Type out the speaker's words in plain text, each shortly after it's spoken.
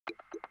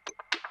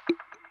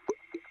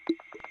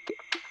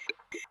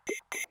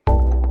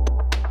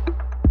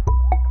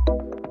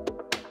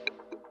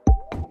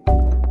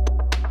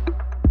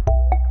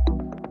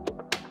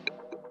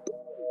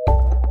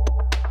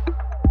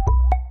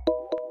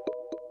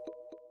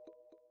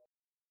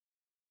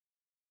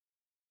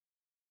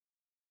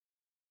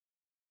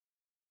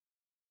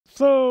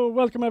So,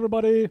 welcome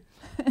everybody.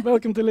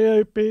 Welcome to Lea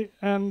Ypi.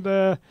 And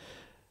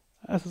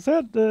as I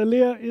said,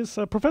 Lea is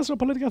a professor of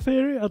political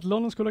theory at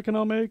London School of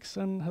Economics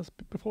and has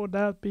before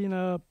that been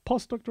a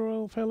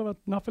postdoctoral fellow at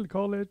Nuffield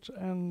College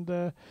and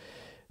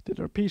did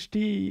her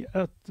PhD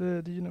at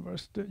the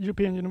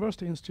European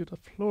University Institute of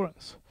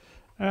Florence.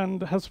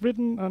 And has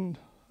written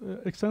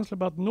extensively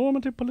about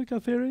normative political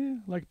theory,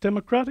 like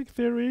democratic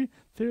theory,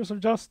 theories of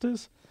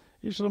justice,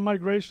 issues of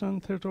migration,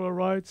 territorial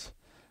rights,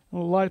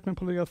 Enlightenment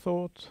political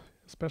thought,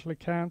 especially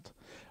Kant,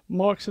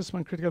 Marxism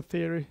and critical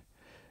theory,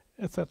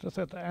 etc.,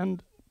 etc.,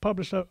 and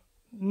published a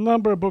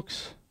number of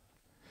books.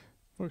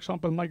 For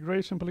example,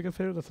 Migration Political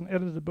Theory, that's an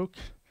edited book,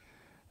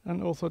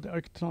 and also The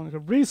Architectonic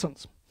of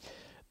Reasons.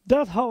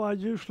 That's how I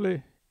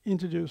usually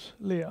introduce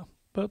Lea.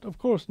 But of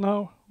course,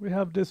 now we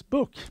have this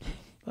book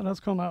that has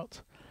come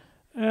out,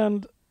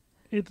 and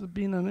it's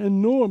been an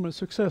enormous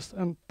success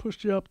and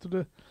pushed you up to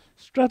the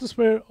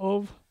stratosphere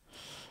of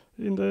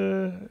in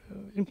the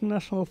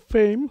international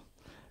fame.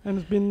 And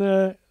it's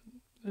been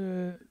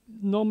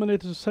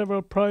nominated to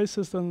several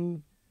prizes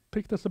and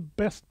picked as the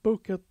best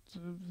book at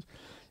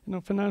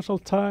Financial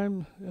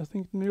Times, I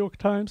think New York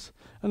Times,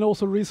 and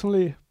also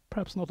recently,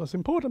 perhaps not as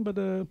important, but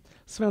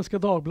Svenska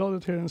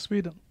Dagbladet here in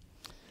Sweden.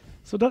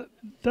 So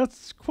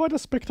that's quite a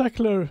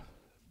spectacular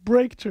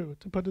breakthrough,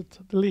 to put it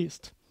at the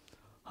least.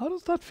 How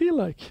does that feel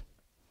like?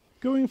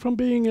 Going from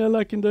being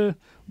like in the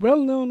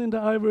well-known in the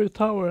ivory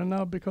tower and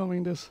now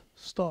becoming this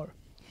star.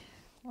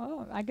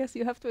 Well, I guess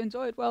you have to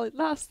enjoy it while it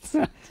lasts.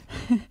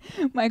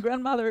 My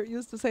grandmother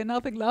used to say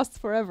nothing lasts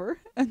forever,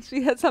 and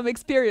she had some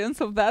experience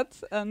of that,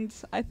 and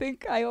I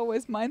think I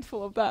always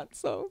mindful of that,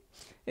 so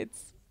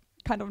it's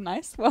kind of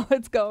nice while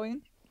it's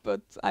going,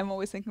 but I'm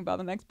always thinking about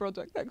the next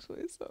project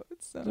actually, so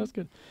it's... That's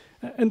good.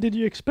 And did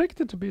you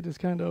expect it to be this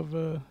kind of...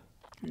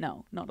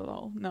 No, not at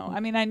all, no. I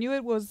mean, I knew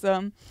it was...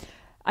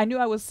 I knew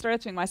I was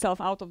stretching myself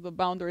out of the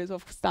boundaries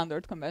of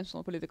standard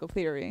conventional political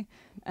theory,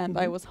 and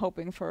I was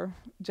hoping for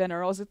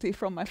generosity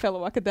from my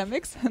fellow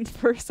academics and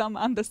for some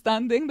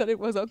understanding that it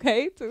was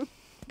okay to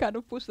kind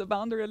of push the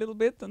boundary a little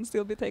bit and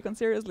still be taken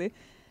seriously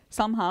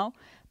somehow.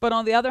 But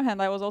on the other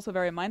hand, I was also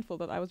very mindful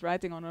that I was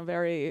writing on a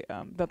very,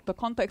 that the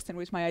context in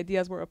which my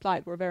ideas were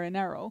applied were very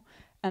narrow,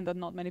 and that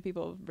not many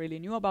people really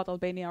knew about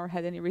Albania or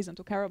had any reason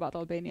to care about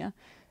Albania,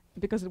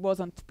 because it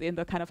wasn't in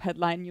the kind of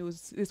headline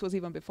news. This was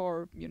even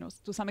before,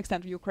 to some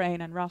extent Ukraine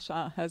and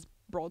Russia has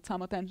brought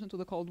some attention to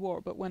the Cold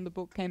War, but when the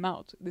book came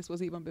out, this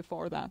was even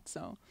before that.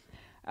 So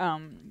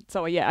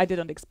yeah, I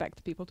didn't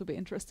expect people to be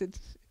interested.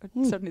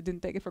 Certainly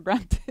didn't take it for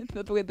granted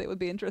that they would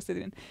be interested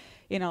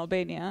in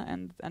Albania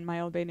and my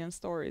Albanian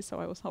story. So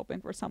I was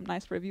hoping for some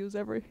nice reviews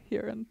every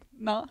here and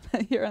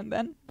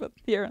then, but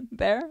here and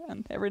there,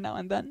 and every now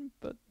and then.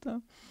 But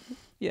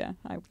yeah,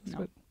 I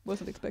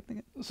wasn't expecting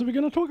it. So we're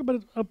going to talk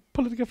about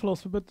political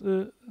philosophy, but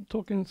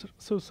talking,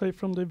 so say,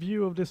 from the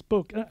view of this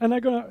book. And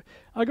I'm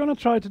gonna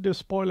try to do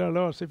spoiler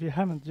alerts if you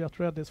haven't yet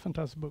read this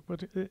fantastic book,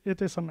 but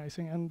it is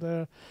amazing.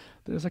 And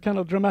there's a kind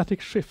of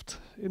dramatic shift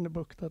in the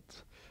book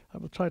that I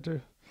will try to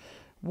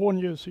warn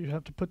you, so you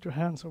have to put your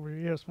hands over your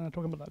ears when I'm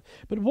talking about that.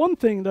 But one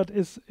thing that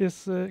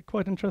is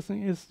quite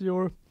interesting is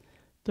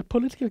the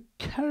political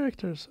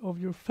characters of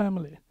your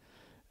family.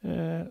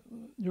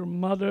 Your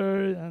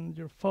mother and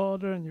your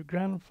father and your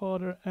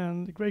grandfather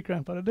and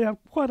great-grandfather, they have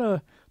quite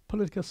a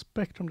political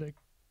spectrum there.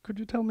 Could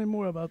you tell me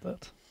more about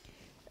that?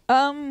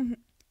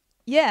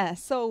 Yeah,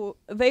 so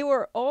they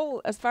were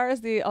all, as far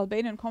as the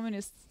Albanian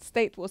communist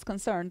state was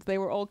concerned, they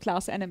were all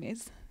class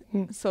enemies.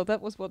 So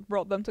that was what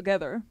brought them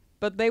together.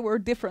 But they were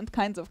different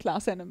kinds of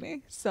class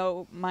enemy.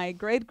 So my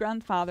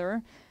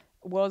great-grandfather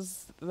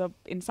was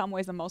in some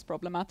ways the most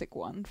problematic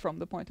one from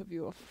the point of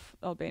view of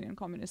Albanian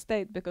communist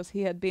state, because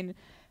he had been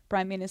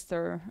Prime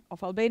Minister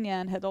of Albania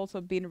and had also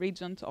been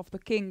regent of the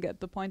king at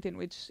the point in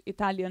which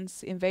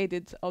Italians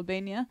invaded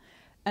Albania,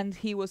 and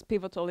he was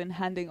pivotal in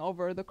handing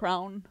over the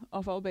crown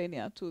of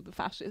Albania to the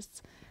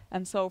fascists.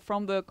 And so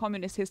from the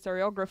communist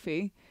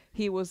historiography,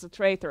 he was a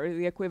traitor,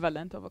 the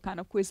equivalent of a kind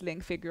of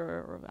Quisling figure,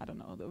 or I don't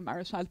know, the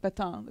Marechal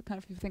Pétain, the kind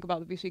of, if you think about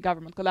the Vichy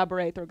government,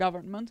 collaborator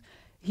government,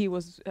 he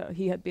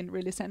had been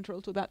really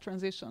central to that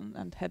transition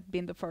and had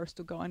been the first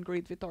to go and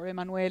greet Vittorio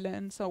Emanuele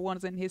and so on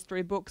in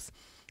history books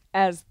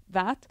as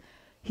that.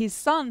 His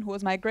son, who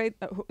was my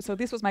so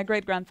this was my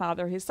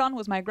great-grandfather, his son, who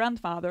was my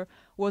grandfather,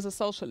 was a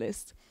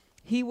socialist.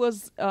 He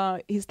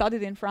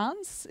studied in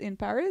France, in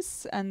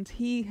Paris, and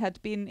he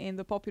had been in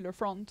the Popular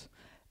Front,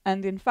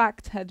 and in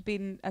fact had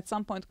been at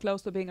some point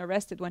close to being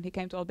arrested when he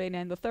came to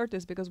Albania in the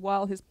 30s, because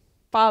while his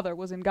father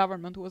was in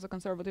government, who was a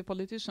conservative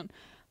politician,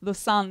 the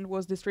son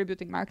was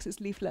distributing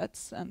Marxist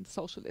leaflets and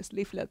socialist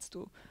leaflets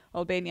to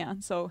Albania,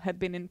 and so had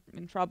been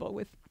in trouble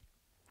with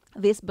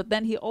this. But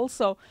then he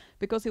also,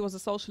 because he was a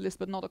socialist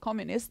but not a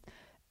communist,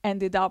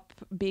 ended up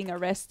being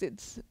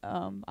arrested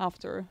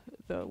after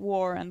the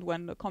war and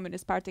when the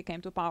Communist Party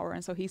came to power,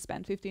 and so he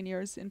spent 15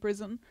 years in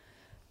prison.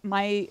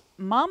 My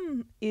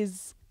mom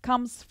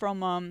comes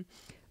from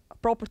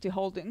property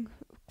holding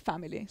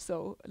family,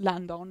 so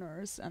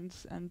landowners and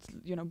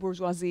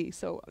bourgeoisie.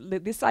 So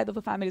this side of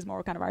the family is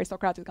more kind of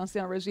aristocratic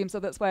Constitutional regime.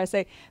 So that's why I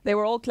say they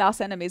were all class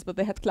enemies, but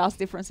they had class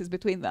differences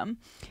between them.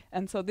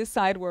 And so this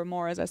side were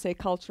more, as I say,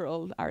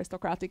 cultural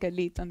aristocratic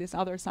elite, and this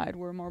other side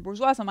were more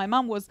bourgeois. So my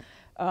mom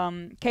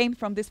came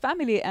from this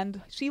family,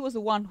 and she was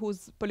the one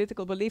whose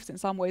political beliefs in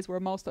some ways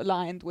were most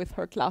aligned with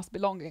her class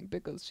belonging,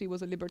 because she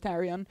was a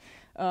libertarian,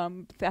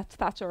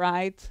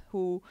 Thatcherite,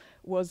 who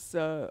was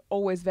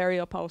always very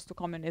opposed to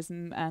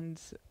communism,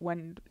 and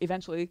when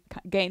eventually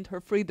gained her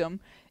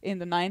freedom in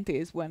the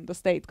 90s, when the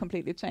state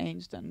completely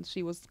changed, and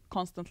she was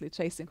constantly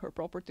chasing her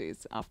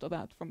properties after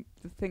that. From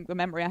the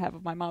memory I have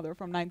of my mother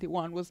from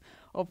 91 was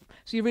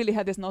she really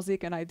had this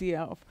Nausicaan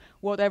idea of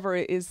whatever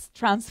is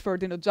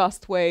transferred in a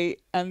just way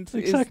and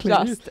exactly.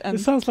 is just. It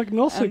sounds like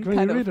Nozick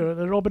when you read it.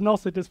 Robert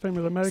Nozick, this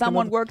famous American.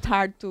 Someone worked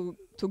hard to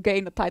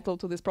gain a title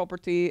to this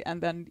property, and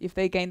then if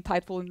they gain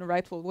title in the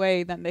rightful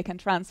way, then they can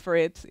transfer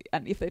it,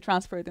 and if they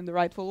transfer it in the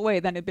rightful way,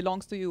 then it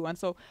belongs to you. And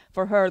so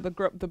for her,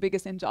 the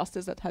biggest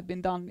injustice that had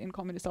been done in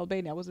communist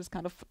Albania was this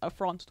kind of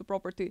affront to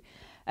property.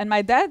 And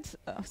my dad,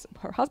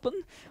 her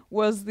husband,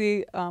 was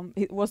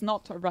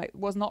not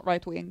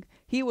right wing.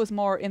 He was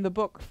more, in the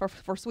book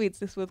for Swedes,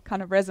 this would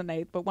kind of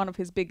resonate, but one of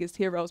his biggest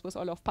heroes was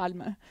Olof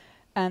Palme.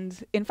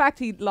 And in fact,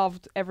 he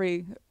loved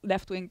every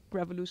left-wing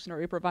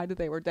revolutionary, provided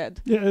they were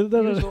dead. Yeah,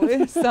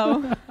 usually.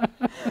 So,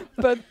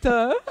 but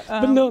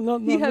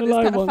he had this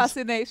kind of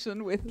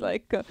fascination with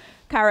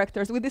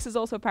characters. This is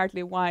also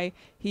partly why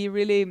he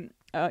really.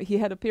 He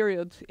had a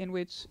period in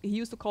which he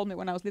used to call me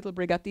when I was little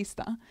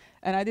brigatista,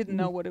 and I didn't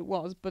know what it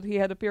was, but he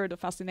had a period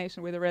of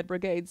fascination with the Red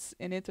Brigades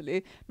in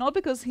Italy, not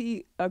because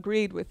he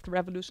agreed with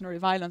revolutionary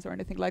violence or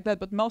anything like that,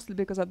 but mostly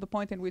because at the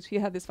point in which he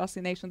had this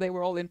fascination, they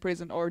were all in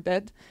prison or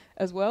dead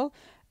as well.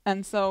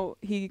 And so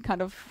he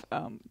kind of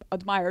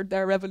admired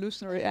their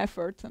revolutionary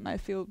effort, and I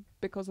feel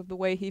because of the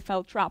way he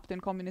felt trapped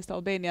in communist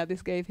Albania,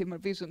 this gave him a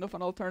vision of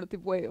an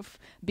alternative way of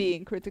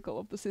being critical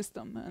of the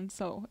system. And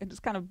so it was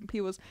kind of,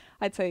 he was,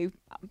 I'd say,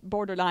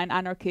 borderline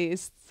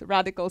anarchist,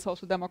 radical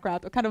social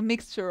democrat, a kind of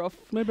mixture of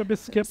maybe a bit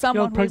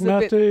skeptical,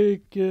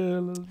 pragmatic,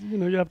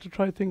 you have to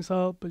try things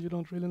out, but you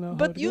don't really know.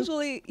 But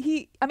usually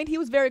he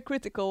was very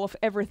critical of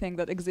everything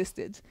that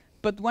existed.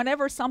 But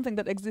whenever something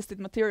that existed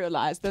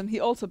materialized, then he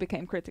also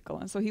became critical.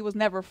 And so he was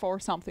never for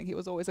something, he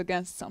was always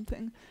against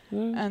something.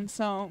 And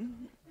so,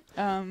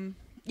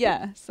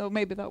 so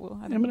maybe that will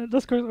happen.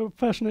 That's quite a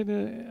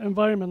fascinating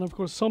environment. Of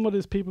course, some of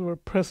these people were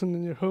present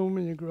in your home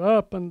when you grew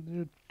up, and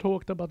you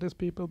talked about these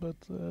people, but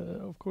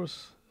of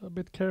course, a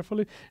bit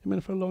carefully.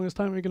 For the longest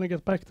time, we're going to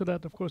get back to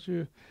that. Of course,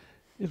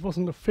 it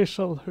wasn't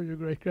official who your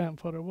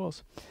great-grandfather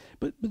was.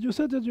 But you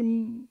said that your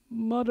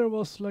mother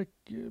was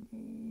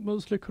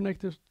mostly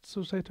connected,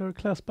 so say, to her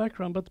class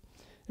background. But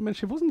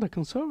she wasn't a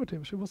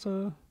conservative; she was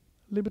a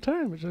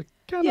libertarian, which is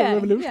kind of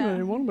revolutionary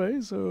in one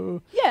way.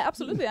 So yeah,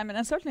 absolutely.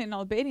 And certainly in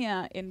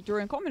Albania,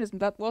 during communism,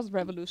 that was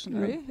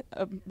revolutionary.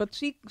 But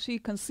she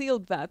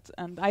concealed that,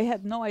 and I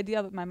had no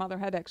idea that my mother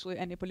had actually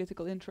any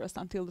political interest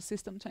until the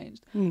system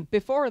changed.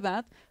 Before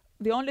that,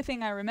 the only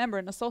thing I remember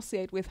and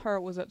associate with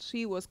her was that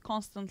she was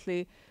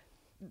constantly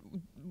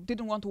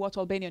didn't want to watch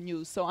Albanian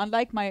news. So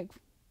unlike my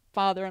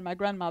father and my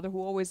grandmother,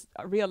 who always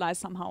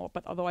realized somehow,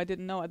 but although I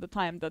didn't know at the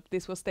time, that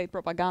this was state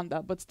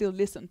propaganda, but still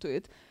listened to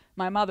it,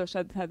 my mother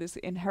had this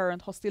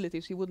inherent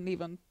hostility. She wouldn't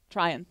even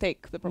try and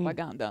take the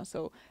propaganda.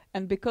 So,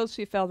 and because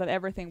she felt that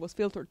everything was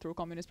filtered through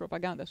communist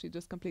propaganda, she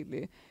just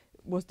completely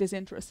was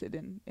disinterested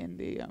in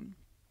the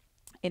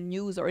in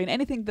news or in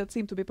anything that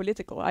seemed to be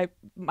political.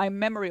 My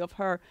memory of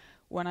her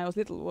when I was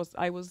little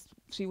was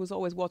she was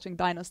always watching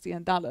Dynasty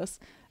and Dallas,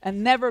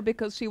 and never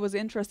because she was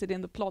interested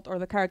in the plot or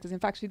the characters. In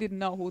fact, she didn't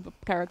know who the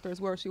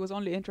characters were. She was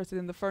only interested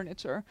in the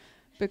furniture,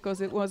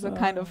 because it was a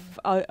kind of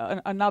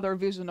another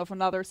vision of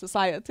another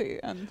society.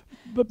 And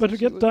but to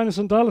get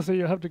Dynasty and Dallas,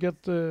 you have to get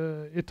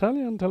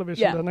Italian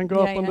television and then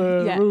go up on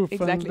the roof.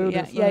 Exactly. And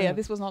do this.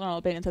 This was not on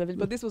Albanian television,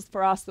 but this was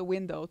for us the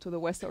window to the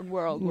Western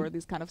world, where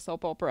these kind of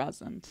soap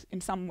operas, and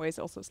in some ways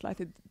also a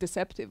slightly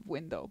deceptive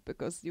window,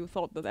 because you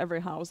thought that every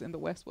house in the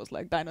West was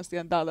like Dynasty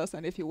and Dallas,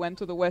 and if you went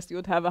to the West, you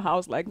would have a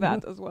house like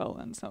that as well.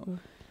 And so,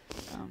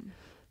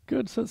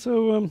 good.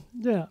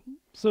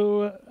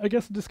 So I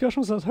guess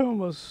discussions at home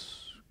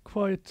was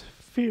quite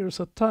fierce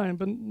at time,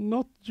 but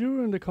not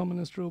during the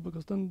communist rule,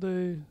 because then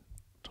they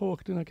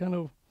talked in a kind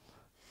of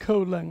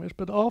code language.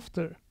 But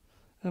after,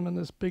 and when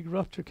this big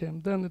rupture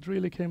came, then it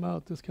really came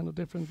out, this kind of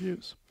different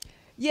views.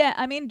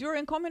 Yeah,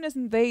 during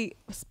communism they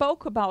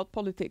spoke about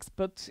politics,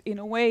 but in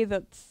a way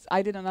that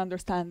I didn't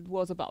understand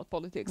was about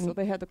politics. So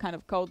they had a kind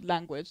of code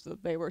language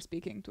that they were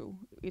speaking to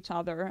each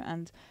other,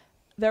 and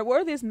there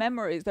were these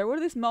memories, there were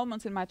these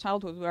moments in my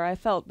childhood where I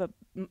felt that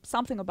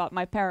something about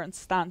my parents'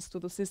 stance to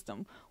the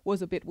system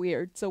was a bit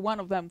weird. So one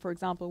of them, for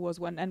example, was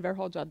when Enver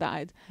Hoxha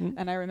died.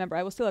 And I remember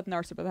I was still at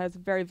nursery, but I had a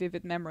very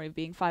vivid memory of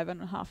being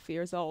 5.5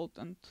 years old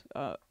and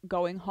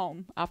going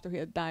home after he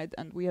had died.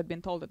 And we had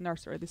been told at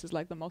nursery, this is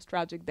like the most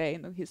tragic day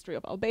in the history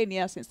of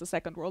Albania since the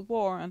Second World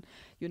War. And,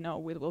 you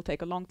know, it will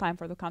take a long time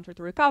for the country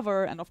to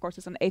recover. And of course,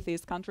 it's an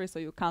atheist country, so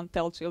you can't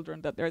tell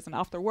children that there's an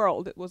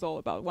afterworld. It was all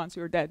about once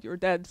you're dead, you're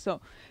dead.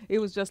 So it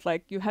was just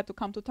like you had to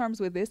come to terms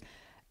with this.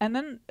 And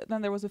then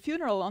there was a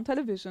funeral on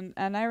television,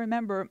 and I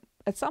remember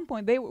at some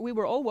point we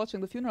were all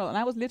watching the funeral, and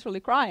I was literally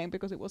crying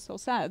because it was so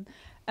sad.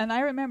 And I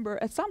remember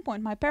at some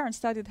point my parents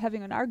started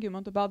having an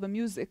argument about the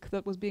music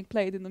that was being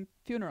played in the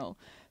funeral.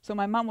 So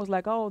my mom was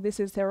like, "Oh, this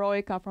is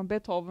Heroica from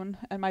Beethoven,"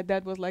 and my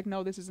dad was like,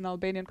 "No, this is an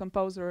Albanian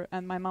composer."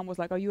 And my mom was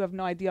like, "Oh, you have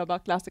no idea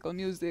about classical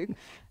music."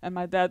 And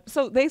my dad,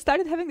 so they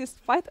started having this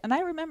fight, and I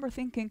remember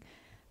thinking,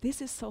 this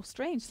is so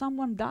strange.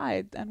 Someone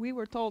died, and we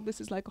were told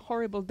this is like a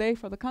horrible day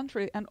for the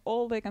country, and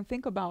all they can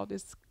think about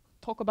is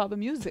talk about the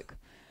music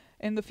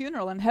in the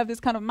funeral and have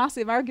this kind of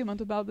massive argument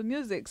about the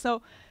music.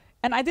 So,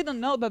 and I didn't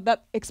know that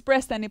that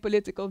expressed any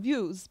political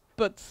views,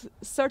 but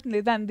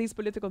certainly then these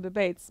political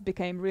debates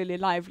became really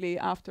lively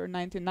after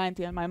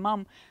 1990. And my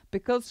mom,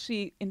 because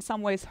she, in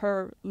some ways,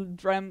 her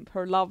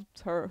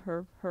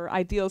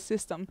ideal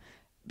system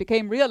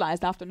became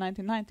realized after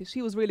 1990, she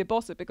was really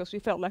bossy because she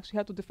felt like she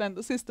had to defend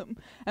the system.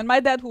 And my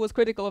dad, who was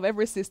critical of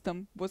every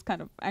system, was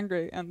kind of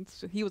angry, and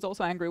he was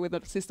also angry with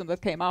the system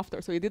that came after.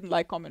 So he didn't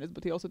like communism,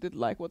 but he also didn't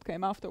like what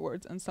came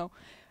afterwards. And so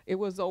it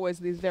was always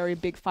these very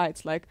big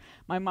fights. Like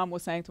my mom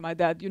was saying to my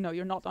dad, you know,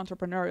 you're not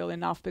entrepreneurial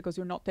enough because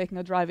you're not taking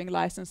a driving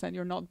license and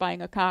you're not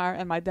buying a car.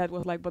 And my dad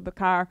was like, but the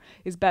car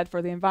is bad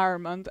for the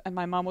environment. And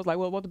my mom was like,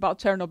 well, what about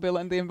Chernobyl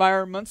and the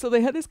environment? So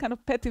they had these kind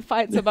of petty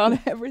fights about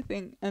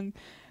everything.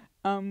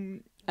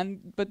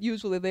 But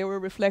usually they were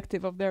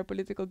reflective of their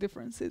political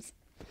differences.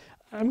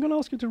 I'm going to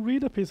ask you to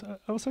read a piece.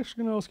 I was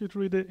actually going to ask you to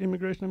read the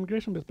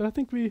immigration bit, but I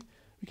think we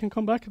can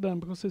come back to them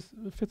because it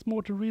fits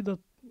more to read that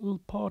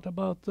little part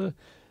about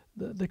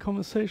the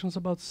conversations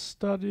about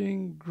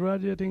studying,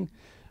 graduating,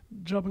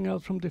 dropping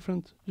out from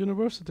different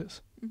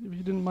universities. If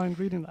you didn't mind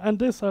reading that. And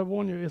this, I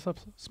warn you, is a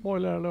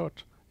spoiler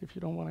alert if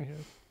you don't want to hear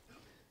it.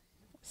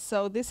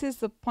 So this is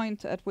the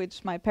point at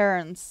which my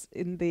parents,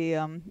 in the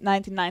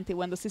 1990,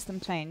 when the system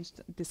changed,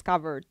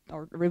 discovered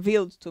or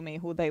revealed to me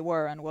who they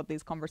were and what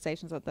these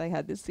conversations that they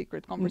had, these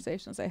secret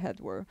conversations they had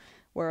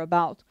were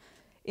about.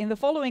 In the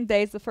following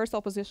days, the first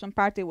opposition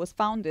party was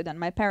founded, and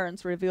my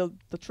parents revealed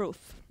the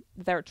truth,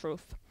 their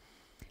truth.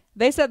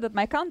 They said that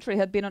my country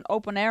had been an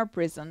open-air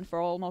prison for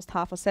almost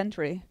half a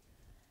century,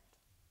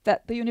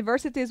 that the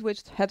universities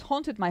which had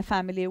haunted my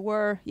family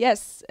were,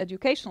 yes,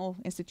 educational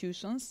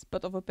institutions,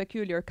 but of a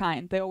peculiar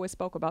kind. They always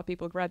spoke about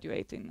people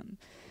graduating.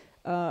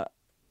 And,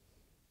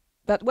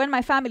 that when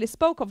my family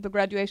spoke of the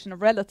graduation of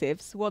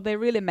relatives, what they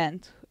really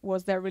meant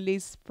was their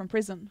release from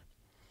prison.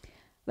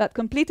 That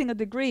completing a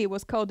degree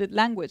was coded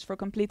language for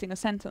completing a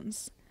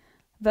sentence.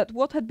 That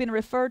what had been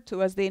referred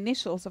to as the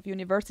initials of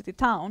university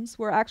towns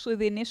were actually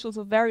the initials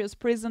of various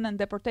prison and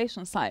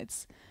deportation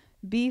sites.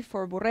 B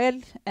for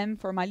Burel, M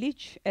for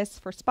Malic, S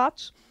for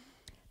Spac,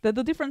 that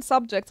the different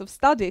subjects of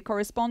study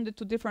corresponded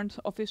to different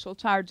official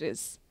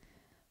charges.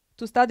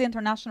 To study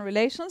international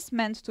relations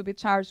meant to be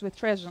charged with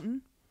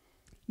treason.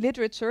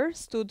 Literature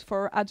stood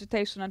for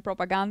agitation and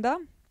propaganda.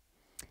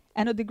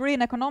 And a degree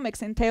in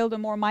economics entailed a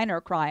more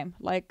minor crime,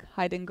 like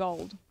hiding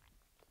gold.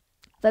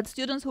 That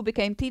students who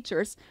became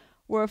teachers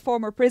were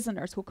former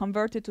prisoners who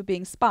converted to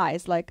being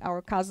spies, like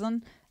our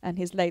cousin and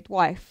his late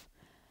wife.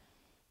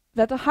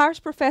 That a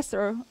harsh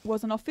professor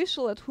was an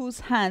official at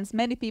whose hands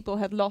many people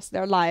had lost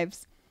their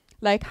lives,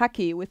 like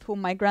Haki, with whom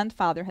my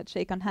grandfather had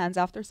shaken hands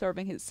after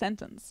serving his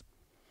sentence.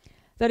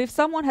 That if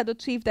someone had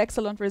achieved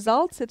excellent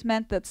results, it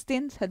meant that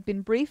stint had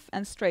been brief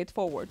and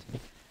straightforward.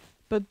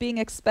 But being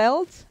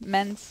expelled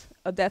meant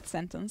a death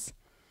sentence.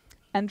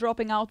 And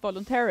dropping out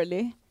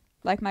voluntarily,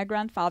 like my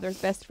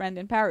grandfather's best friend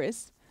in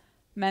Paris,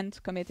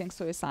 meant committing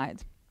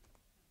suicide.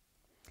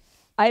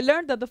 I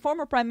learned that the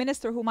former prime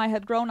minister whom I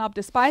had grown up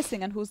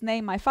despising and whose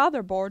name my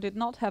father bore did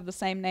not have the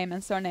same name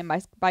and surname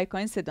by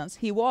coincidence.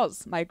 He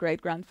was my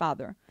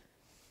great-grandfather.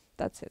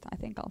 That's it. I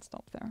think I'll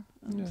stop there.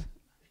 Yeah.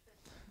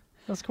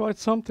 That's quite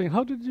something.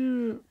 How did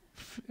you...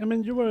 I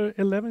mean, you were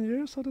 11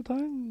 years at the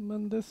time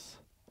when this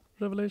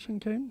revelation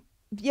came?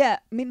 Yeah,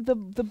 I mean,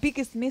 the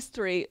biggest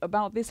mystery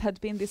about this had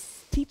been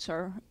this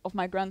teacher of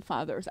my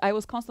grandfather's. He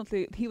was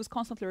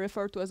constantly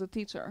referred to as a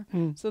teacher.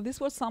 So this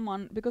was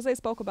someone, because I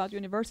spoke about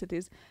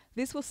universities,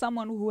 this was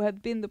someone who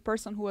had been the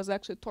person who was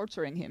actually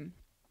torturing him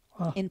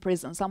in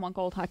prison, someone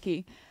called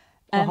Haki.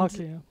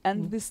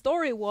 And the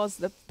story was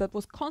that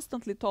was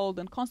constantly told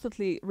and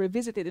constantly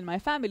revisited in my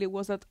family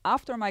was that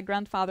after my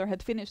grandfather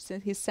had finished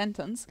his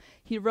sentence,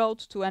 he wrote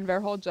to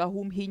Enver Hoxha,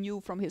 whom he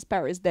knew from his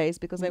Paris days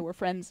because they were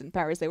friends in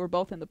Paris. They were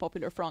both in the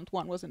Popular Front.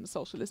 One was in the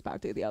Socialist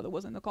Party, the other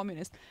was in the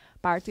Communist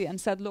Party, and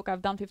said, look,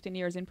 I've done 15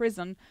 years in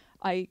prison.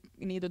 I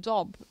need a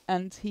job.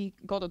 And he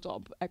got a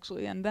job,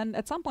 actually. And then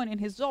at some point in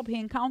his job, he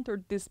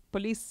encountered this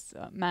police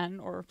man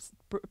or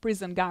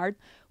prison guard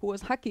who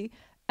was Haki,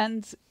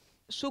 and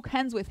shook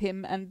hands with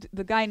him, and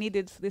the guy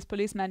this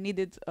policeman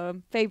needed a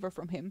favor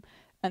from him,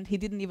 and he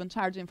didn't even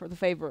charge him for the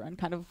favor, and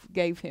kind of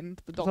gave him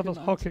the document.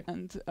 That was hockey.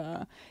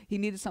 And he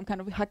needed some kind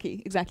of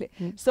hockey, exactly.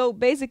 So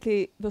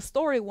basically, the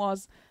story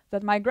was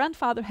that my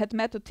grandfather had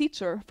met a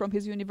teacher from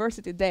his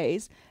university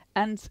days,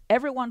 and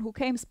everyone who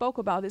came spoke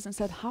about this and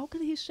said, how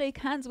can he shake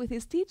hands with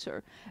his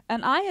teacher?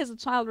 And I, as a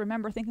child,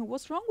 remember thinking,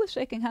 what's wrong with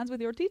shaking hands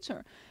with your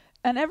teacher?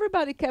 And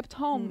everybody kept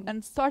home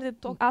and started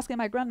asking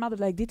my grandmother,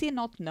 like, did he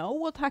not know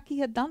what Haki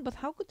had done? But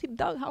how could he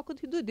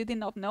do it? Did he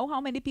not know how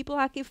many people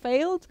Haki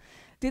failed?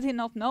 Did he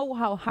not know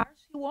how harsh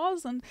he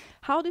was? And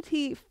how did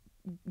he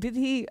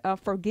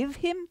forgive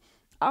him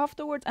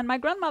afterwards? And my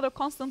grandmother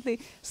constantly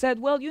said,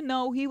 well, you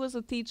know, he was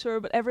a teacher,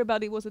 but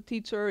everybody was a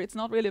teacher. It's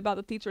not really about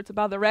the teacher, it's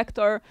about the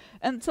rector.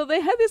 And so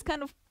they had this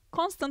kind of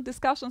constant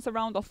discussions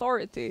around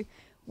authority,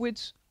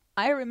 which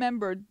I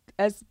remembered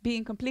as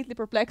being completely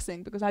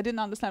perplexing, because I didn't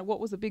understand what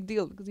was the big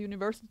deal, because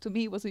university to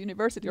me was a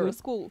university or a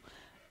school.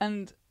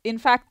 And in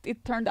fact,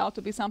 it turned out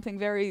to be something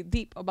very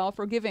deep about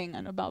forgiving,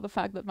 and about the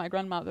fact that my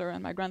grandmother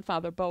and my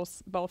grandfather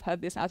both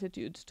had this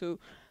attitude to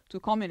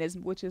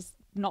communism, which is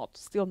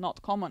still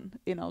not common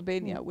in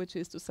Albania, which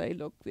is to say,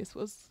 look, this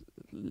was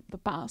the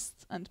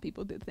past, and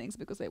people did things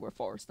because they were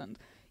forced, and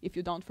if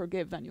you don't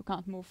forgive, then you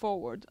can't move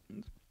forward.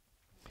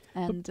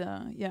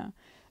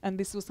 And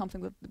this was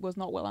something that was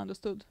not well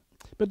understood.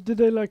 But did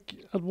they, like,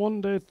 at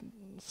one day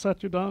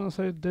sat you down and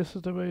say, this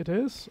is the way it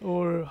is?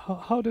 Or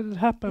how did it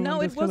happen?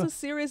 No, it was a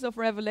series of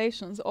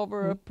revelations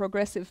over a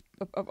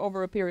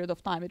over a period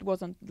of time. It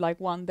wasn't like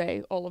one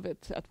day, all of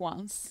it at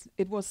once.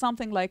 It was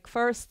something like,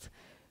 first,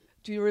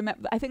 do you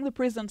remember? I think the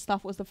prison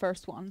stuff was the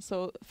first one.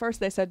 So first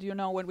they said, you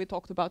know, when we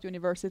talked about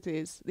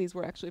universities, these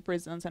were actually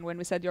prisons. And when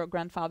we said your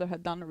grandfather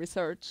had done a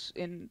research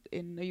in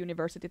a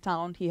university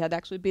town, he had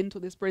actually been to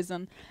this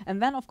prison.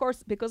 And then, of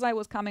course, because I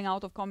was coming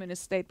out of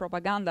communist state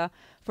propaganda,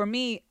 for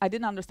me, I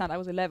didn't understand. I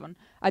was 11.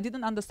 I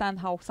didn't understand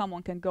how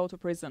someone can go to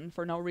prison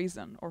for no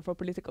reason or for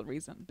political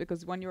reason.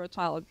 Because when you're a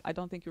child, I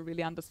don't think you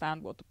really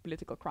understand what a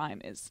political crime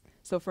is.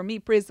 So for me,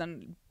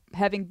 prison,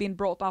 having been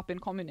brought up in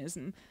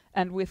communism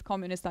and with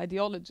communist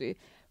ideology,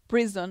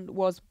 prison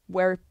was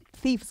where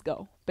thieves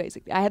go,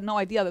 basically. I had no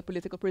idea that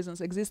political prisons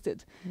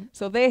existed.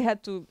 So they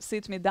had to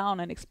sit me down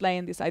and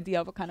explain this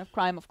idea of a kind of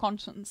crime of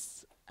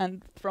conscience.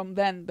 And from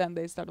then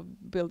they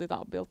started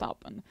built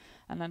up. And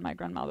then my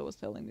grandmother was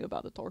telling me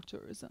about the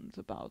tortures and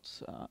about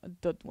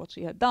what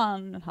she had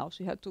done, and how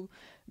she had to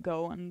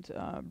go and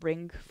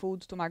bring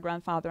food to my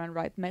grandfather and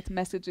write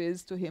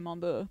messages to him on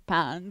the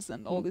pans,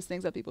 and all these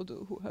things that people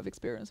do who have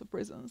experience of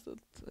prisons,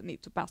 that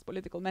need to pass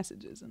political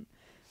messages. And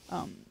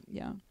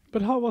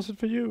But how was it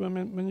for you? I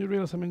mean, when you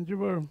realized, I mean, you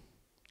were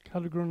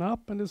kind of grown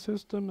up in the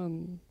system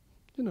and,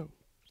 you know,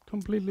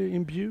 completely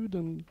imbued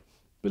and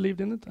believed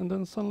in it, and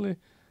then suddenly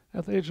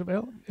at the age of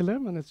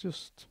 11, it's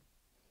just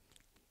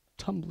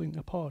tumbling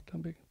apart.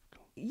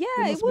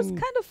 It was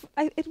kind of,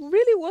 it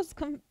really was,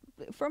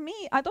 for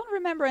me, I don't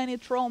remember any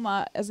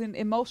trauma as in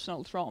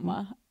emotional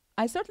trauma.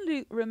 I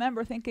certainly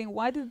remember thinking,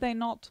 why did they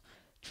not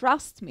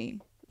trust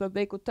me, that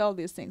they could tell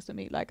these things to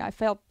me? Like, I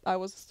felt I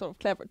was a sort of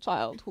clever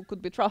child who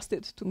could be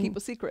trusted to keep a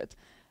secret.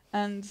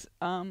 And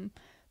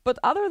but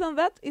other than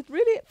that, it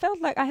really felt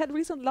like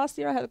last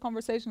year I had a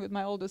conversation with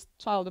my oldest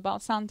child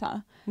about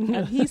Santa.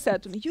 And he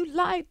said to me, you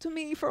lied to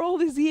me for all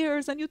these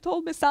years, and you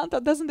told me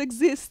Santa doesn't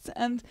exist.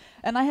 And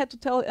I had to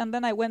tell, and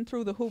then I went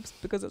through the hoops,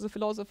 because as a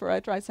philosopher I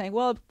tried saying,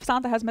 well,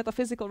 Santa has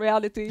metaphysical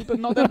reality, but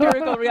not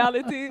empirical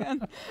reality.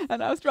 And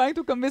I was trying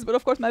to convince, but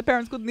of course my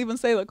parents couldn't even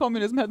say that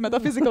communism had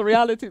metaphysical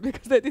reality,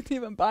 because they didn't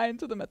even buy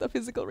into the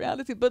metaphysical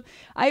reality. But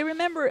I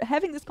remember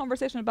having this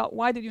conversation about,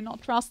 why did you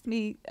not trust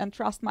me and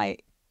trust my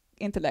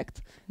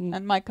intellect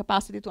and my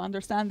capacity to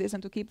understand this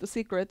and to keep the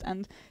secret?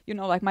 And, you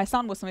know, like my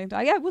son was saying,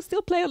 I would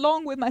still play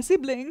along with my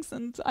siblings,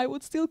 and I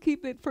would still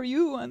keep it for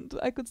you, and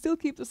I could still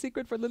keep the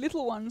secret for the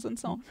little ones, and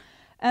so on.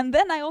 And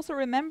then I also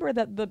remember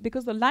that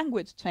because the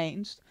language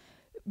changed,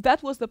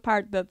 that was the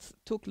part that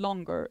took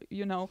longer.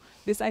 You know,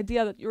 this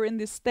idea that you're in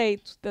this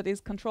state that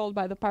is controlled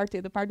by the party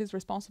is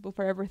responsible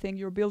for everything.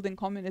 You're building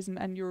communism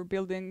and you're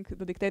building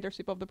the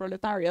dictatorship of the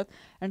proletariat,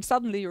 and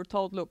suddenly you're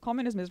told, look,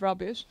 communism is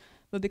rubbish,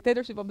 the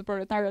dictatorship of the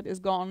proletariat is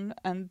gone,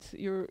 and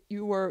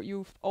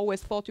you've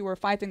always thought you were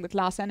fighting the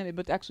class enemy,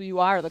 but actually you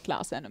are the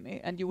class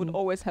enemy, and you would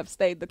always have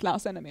stayed the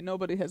class enemy.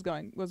 Nobody was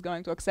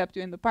going to accept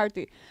you in the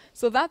party.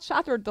 So that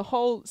shattered the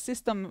whole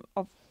system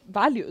of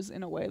values,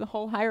 in a way, the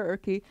whole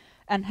hierarchy,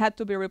 and had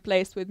to be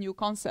replaced with new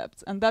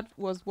concepts. And that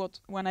was what,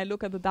 when I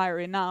look at the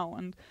diary now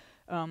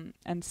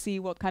and see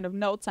what kind of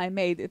notes I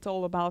made, it's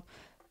all about,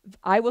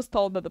 I was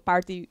told that the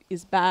party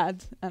is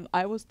bad, and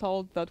I was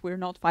told that we're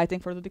not fighting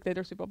for the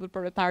dictatorship of the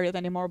proletariat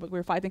anymore, but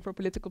we're fighting for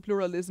political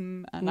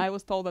pluralism, and I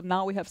was told that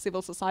now we have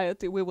civil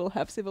society, we will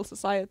have civil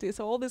society.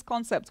 So all these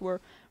concepts were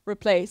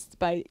replaced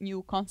by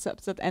new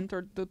concepts that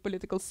entered the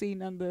political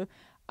scene and the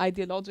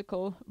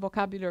ideological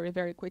vocabulary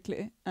very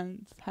quickly,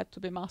 and had to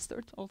be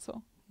mastered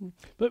also.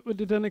 But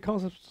did any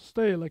concepts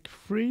stay, like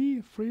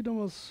freedom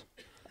was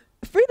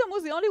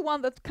was the only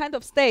one that kind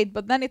of stayed,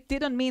 but then it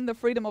didn't mean the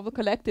freedom of the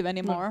collective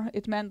anymore.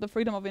 It meant the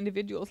freedom of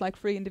individuals, like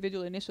free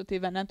individual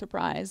initiative and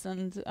enterprise,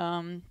 and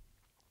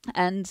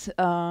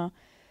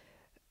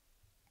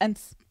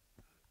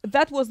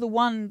that was the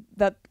one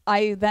that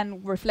I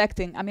then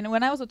reflecting. I mean,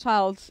 when I was a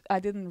child, I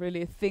didn't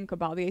really think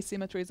about the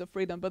asymmetries of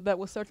freedom, but that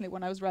was certainly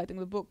when I was writing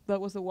the book, that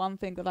was the one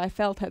thing that I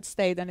felt had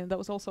stayed, and that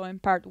was also in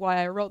part why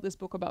I wrote this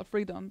book about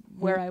freedom,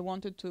 where I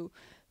wanted to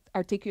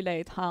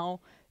articulate how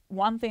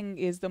one thing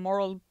is the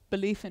moral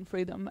belief in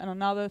freedom, and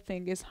another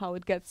thing is how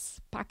it gets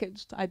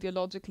packaged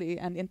ideologically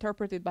and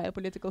interpreted by a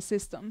political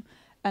system,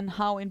 and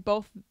how in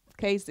both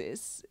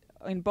cases,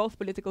 in both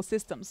political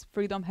systems,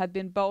 freedom had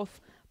been both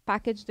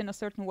packaged in a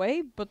certain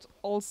way, but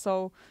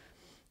also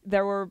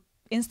there were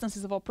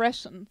instances of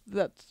oppression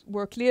that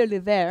were clearly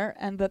there,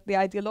 and that the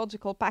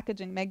ideological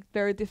packaging made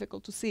very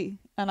difficult to see.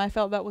 And I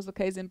felt that was the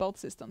case in both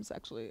systems,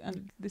 actually.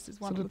 And this is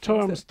one of the things. So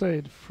the term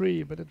stayed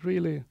free, but it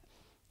really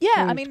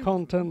changed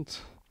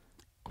content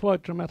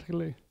quite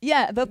dramatically.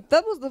 Yeah, that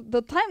was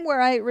the time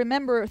where I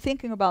remember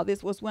thinking about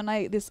this was when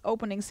this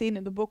opening scene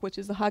in the book, which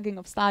is the hugging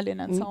of Stalin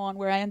and so on,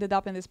 where I ended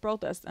up in this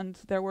protest, and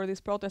there were these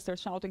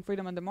protesters shouting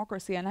freedom and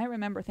democracy, and I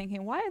remember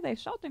thinking, why are they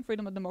shouting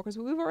freedom and democracy?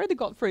 We've already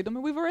got freedom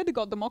and we've already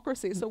got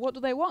democracy, so what do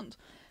they want?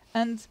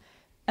 And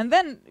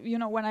then, you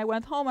know, when I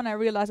went home and I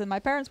realized that my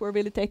parents were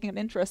really taking an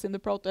interest in the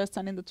protests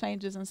and in the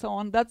changes and so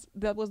on,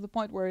 that was the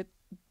point where it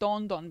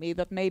dawned on me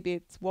that maybe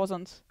it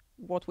wasn't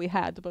what we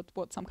had, but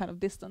what some kind of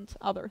distant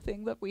other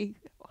thing that we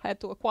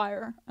had to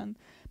acquire.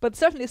 But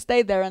certainly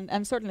stayed there,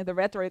 and certainly the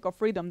rhetoric of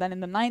freedom then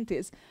in the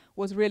 90s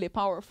was really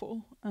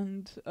powerful,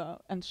 and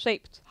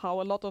shaped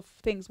how a lot of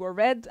things were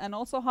read, and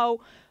also how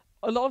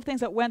a lot of things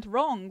that went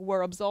wrong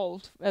were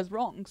absolved as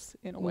wrongs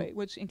in a way,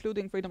 which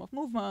including freedom of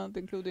movement,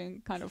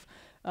 including kind of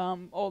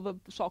all the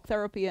shock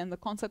therapy and the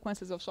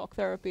consequences of shock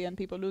therapy, and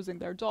people losing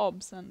their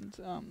jobs, and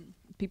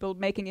people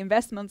making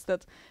investments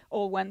that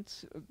all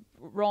went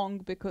wrong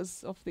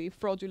because of the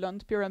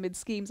fraudulent pyramid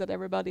schemes that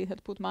everybody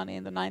had put money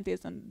in the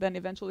 90s and then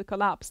eventually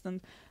collapsed.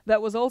 And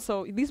that was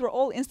also, these were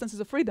all instances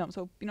of freedom.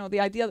 So, you know, the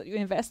idea that you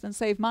invest and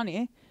save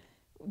money,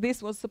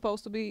 this was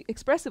supposed to be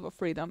expressive of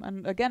freedom.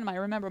 And again, I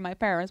remember my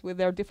parents with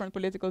their different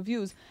political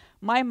views.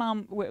 My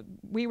mom,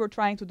 we were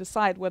trying to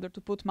decide whether to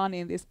put money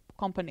in these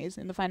companies,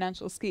 in the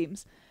financial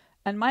schemes.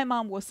 And my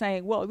mom was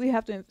saying, well, we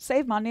have to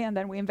save money and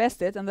then we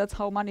invest it, and that's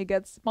how money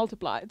gets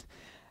multiplied.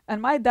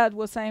 And my dad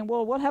was saying,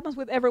 well, what happens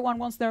with everyone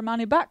wants their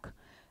money back?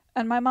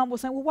 And my mom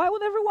was saying, well, why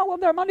would everyone want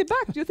their money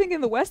back? Do you think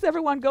in the West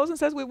everyone goes and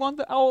says we want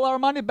all our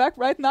money back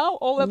right now,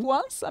 all at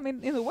once? I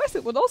mean, in the West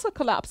it would also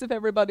collapse if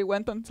everybody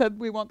went and said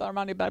we want our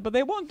money back. But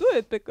they won't do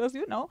it because,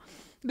 you know,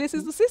 this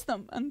is the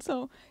system. And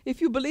so if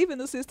you believe in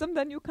the system,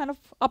 then you kind of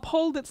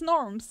uphold its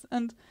norms.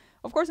 And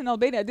of course, in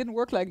Albania, it didn't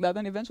work like that,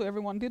 and eventually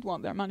everyone did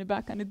want their money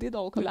back, and it did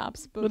all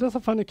collapse. But that's a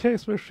funny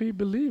case where she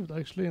believed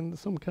actually in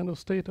some kind of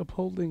state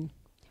upholding.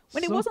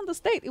 When it wasn't the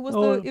state, it was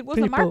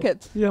the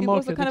market. Yeah, it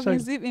was the kind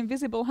exactly. of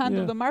invisible hand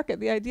of the market.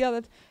 The idea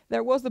that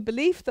there was the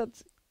belief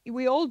that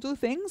we all do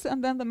things,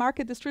 and then the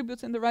market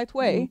distributes in the right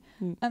way.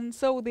 And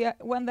so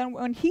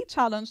when he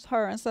challenged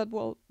her and said,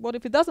 "Well, what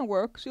if it doesn't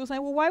work?" She was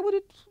saying, "Well, why would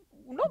it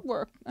not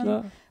work?"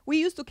 And we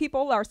used to keep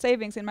all our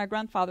savings in my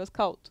grandfather's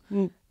coat.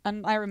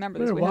 And I remember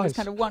this. We had this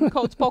kind of one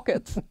coat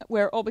pocket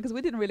where, because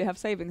we didn't really have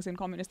savings in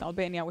communist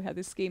Albania, we had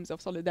these schemes of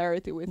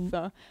solidarity with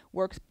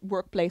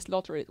workplace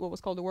lottery, what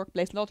was called the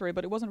workplace lottery,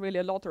 but it wasn't really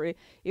a lottery.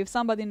 If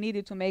somebody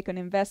needed to make an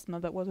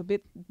investment that was a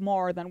bit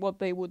more than what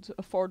they would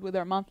afford with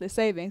their monthly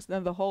savings,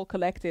 then the whole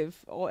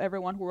collective, or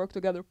everyone who worked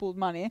together, pooled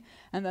money,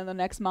 and then the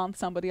next month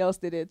somebody else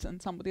did it,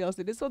 and somebody else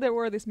did it. So there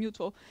were these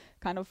mutual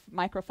kind of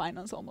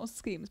microfinance almost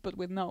schemes, but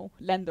with no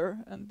lender,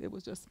 and it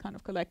was just kind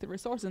of collective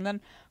resource. And then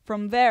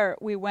from there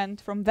we went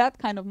from that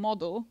kind of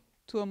model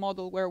to a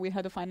model where we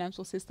had a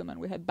financial system, and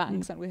we had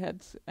banks, and we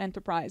had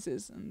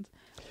enterprises. And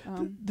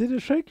did it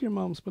shake your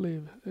mother's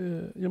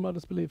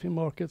belief in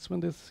markets when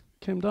this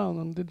came down,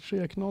 and did she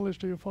acknowledge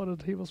to your father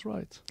that he was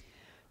right?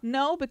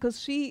 No,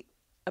 because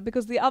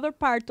the other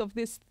part of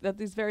this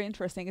that is very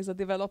interesting is a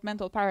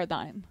developmental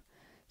paradigm.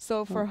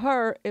 So for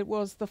her, it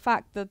was the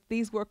fact that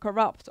these were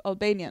corrupt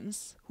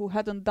Albanians who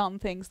hadn't done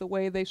things the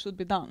way they should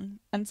be done.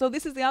 And so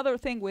this is the other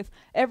thing with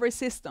every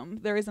system.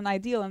 There is an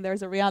ideal and there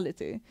is a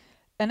reality.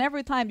 And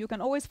every time you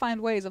can always find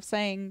ways of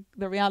saying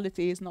the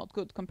reality is not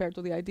good compared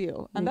to the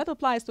ideal. And that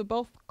applies to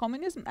both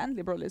communism and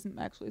liberalism,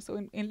 actually. So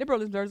in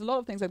liberalism, there's a lot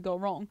of things that go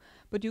wrong.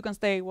 But you can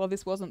say, well,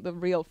 this wasn't the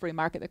real free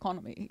market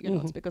economy. You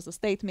know, it's because the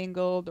state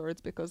mingled, or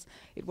it's because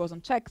it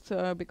wasn't checked,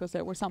 because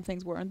there were some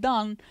things weren't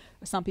done.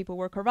 Some people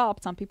were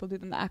corrupt. Some people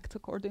didn't act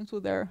according to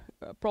their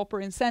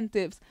proper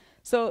incentives.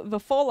 So the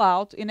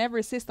fallout in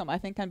every system, I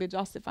think, can be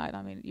justified.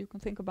 I mean, you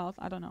can think about,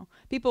 I don't know,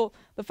 people,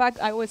 the fact,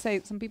 I always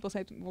say, some people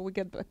say, well, we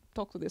get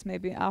talk to this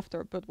maybe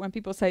after, but when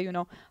people say, you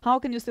know, how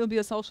can you still be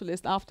a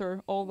socialist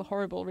after all the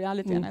horrible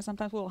reality? And I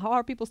sometimes, well, how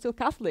are people still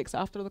Catholics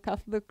after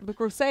the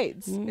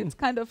Crusades? It's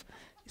kind of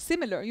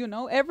similar, you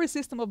know, every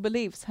system of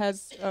beliefs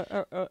has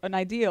an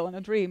ideal and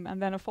a dream,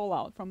 and then a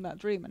fallout from that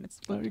dream, and it's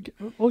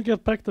we'll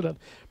get back to that.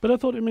 But I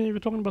thought, I mean, you were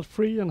talking about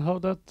free and how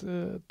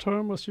that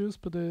term was used,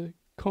 but the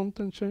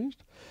content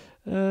changed.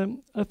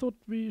 I thought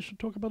we should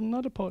talk about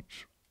another part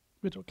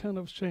which kind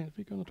of changed.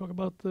 We're going to talk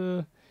about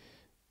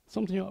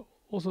something you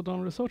also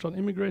done research on,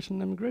 immigration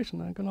and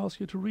emigration. I'm going to ask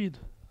you to read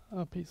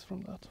a piece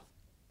from that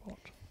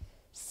part.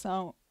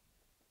 So,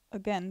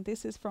 again,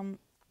 this is from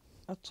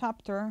a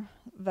chapter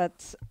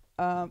that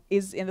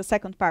is in the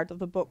second part of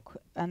the book,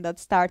 and that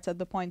starts at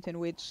the point in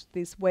which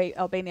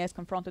Albania is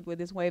confronted with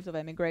these waves of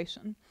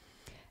emigration.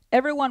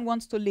 Everyone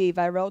wants to leave,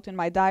 I wrote in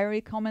my diary,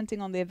 commenting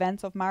on the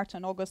events of March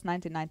and August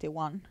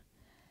 1991.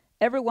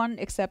 Everyone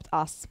except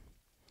us.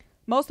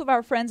 Most of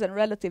our friends and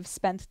relatives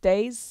spent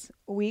days,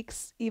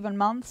 weeks, even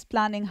months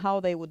planning how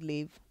they would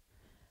leave.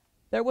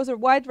 There was a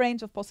wide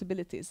range of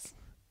possibilities: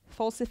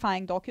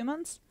 falsifying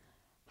documents,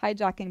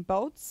 hijacking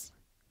boats,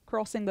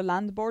 crossing the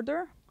land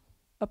border,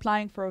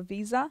 applying for a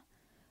visa,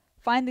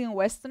 finding a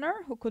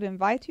Westerner who could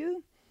invite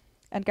you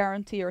and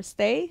guarantee your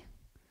stay,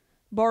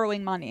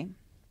 borrowing money.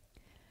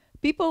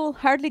 People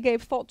hardly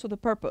gave thought to the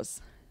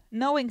purpose.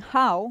 Knowing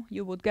how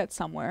you would get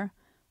somewhere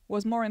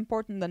was more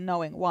important than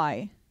knowing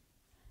why.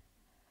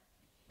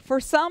 For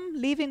some,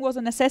 leaving was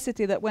a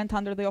necessity that went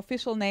under the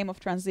official name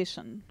of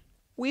transition.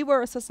 We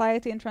were a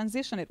society in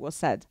transition, it was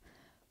said,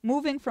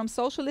 moving from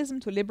socialism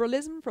to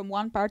liberalism, from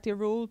one-party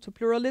rule to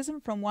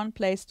pluralism, from one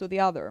place to the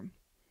other.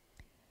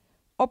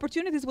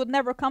 Opportunities would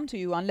never come to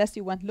you unless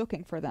you went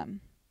looking for them.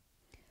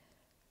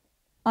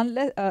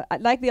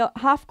 Like the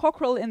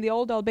half-cockerel in the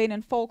old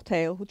Albanian folk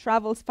tale who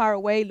travels far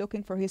away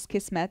looking for his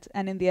kismet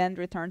and in the end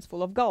returns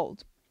full of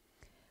gold.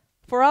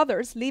 For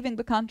others, leaving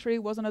the country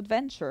was an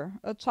adventure,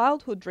 a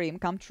childhood dream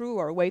come true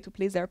or a way to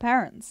please their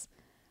parents.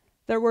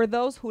 There were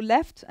those who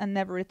left and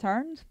never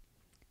returned,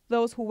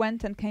 those who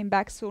went and came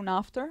back soon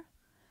after,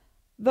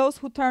 those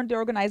who turned the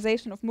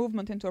organization of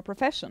movement into a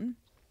profession,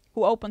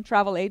 who opened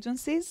travel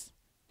agencies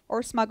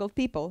or smuggled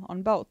people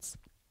on boats,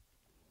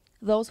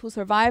 those who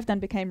survived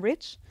and became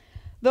rich,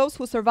 those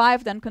who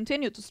survived and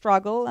continued to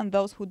struggle, and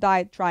those who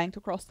died trying to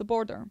cross the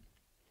border.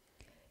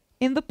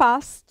 In the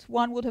past,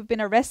 one would have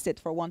been arrested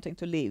for wanting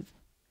to leave.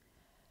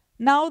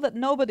 Now that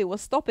nobody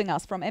was stopping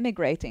us from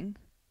emigrating,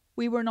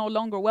 we were no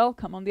longer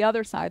welcome on the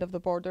other side of the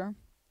border.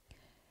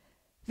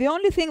 The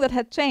only thing that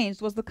had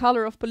changed was the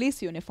color of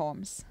police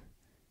uniforms.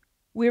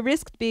 We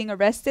risked being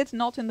arrested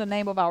not in the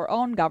name of our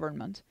own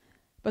government,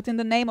 but in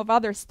the name of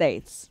other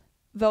states,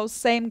 those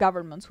same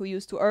governments who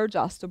used to urge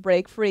us to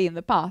break free in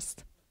the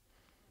past.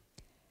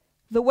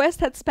 The West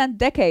had spent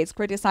decades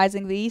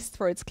criticizing the East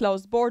for its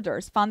closed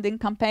borders, funding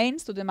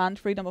campaigns to demand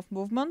freedom of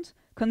movement,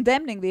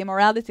 condemning the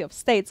immorality of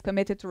states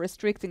committed to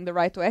restricting the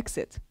right to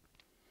exit.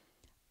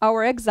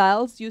 Our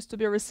exiles used to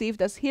be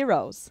received as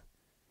heroes.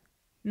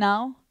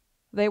 Now,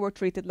 they were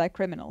treated like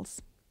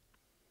criminals.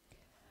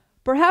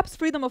 Perhaps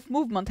freedom of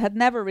movement had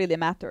never really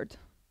mattered.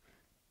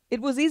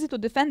 It was easy to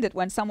defend it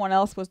when someone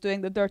else was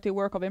doing the dirty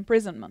work of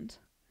imprisonment.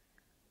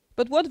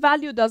 But what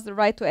value does the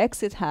right to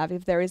exit have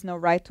if there is no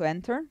right to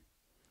enter?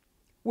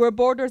 Were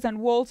borders and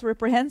walls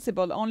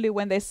reprehensible only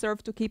when they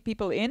served to keep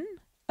people in,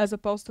 as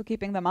opposed to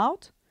keeping them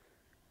out?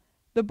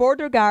 The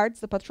border guards,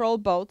 the patrol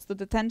boats, the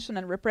detention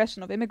and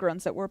repression of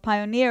immigrants that were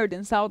pioneered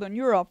in Southern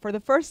Europe for the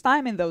first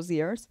time in those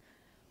years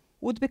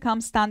would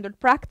become standard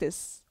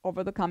practice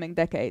over the coming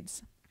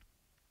decades.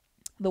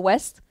 The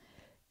West,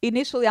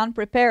 initially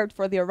unprepared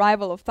for the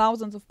arrival of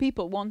thousands of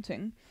people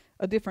wanting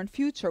a different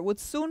future, would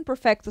soon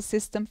perfect a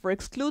system for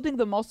excluding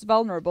the most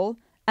vulnerable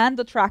and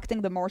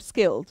attracting the more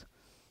skilled,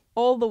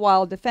 all the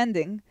while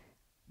defending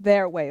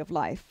their way of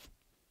life.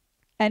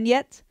 And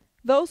yet,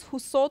 those who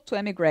sought to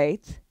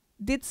emigrate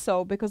did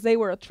so because they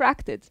were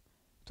attracted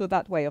to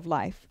that way of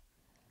life.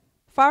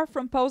 Far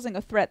from posing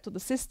a threat to the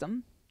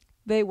system,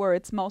 they were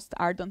its most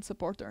ardent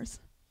supporters.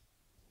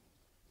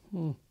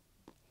 So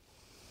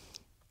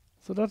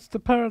that's the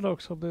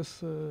paradox of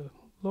this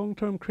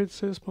long-term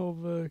criticism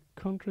of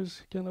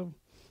countries, kind of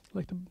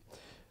like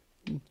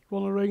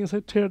Ronald Reagan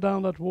said, tear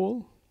down that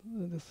wall,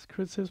 this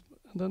criticism.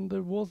 And then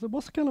there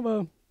was kind of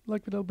a,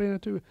 like with Albania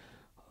too,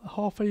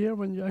 half a year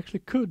when you actually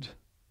could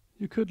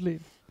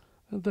leave.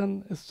 And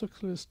then it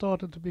successfully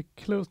started to be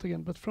closed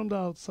again, but from the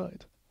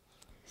outside.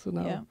 So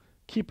now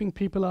keeping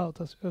people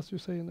out, as you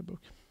say in the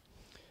book.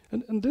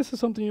 And this is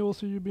something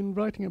you've been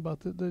writing about,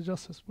 the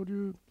justice. Would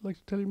you like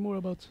to tell me more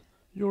about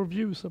your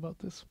views about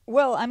this?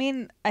 Well, I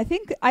mean, I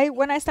think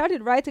when I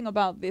started writing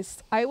about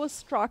this, I was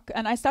struck,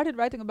 and I started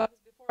writing about this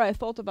before I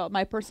thought about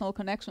my personal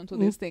connection to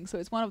these things. So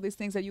it's one of these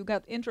things that you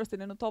get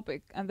interested in a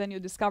topic and then you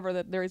discover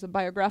that there is a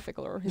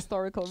biographical or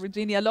historical or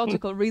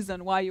genealogical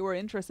reason why you were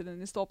interested in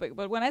this topic.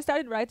 But when I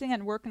started writing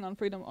and working on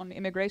freedom on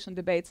immigration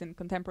debates in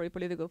contemporary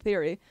political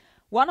theory,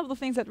 one of the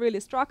things that really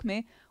struck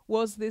me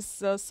was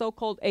this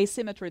so-called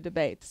asymmetry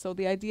debate. So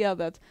the idea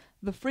that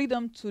the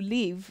freedom to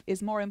leave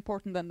is more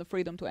important than the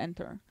freedom to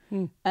enter.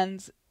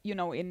 And you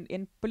know,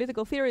 in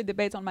political theory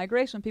debates on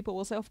migration, people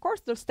will say, of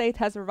course, the state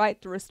has a right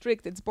to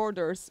restrict its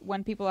borders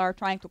when people are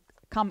trying to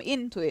come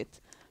into it,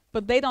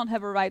 but they don't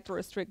have a right to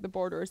restrict the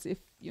borders if,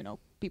 you know,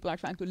 people are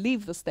trying to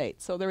leave the state.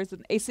 So there is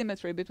an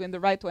asymmetry between the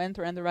right to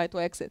enter and the right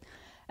to exit.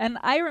 And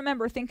I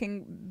remember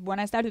thinking, when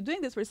I started doing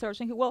this research,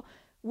 thinking, well,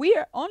 we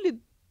are only,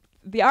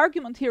 the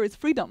argument here is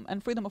freedom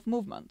and freedom of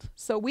movement.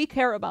 So we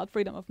care about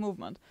freedom of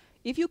movement.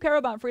 If you care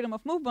about freedom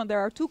of movement,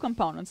 there are two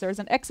components. There's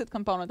an exit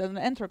component and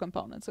an enter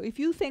component. So if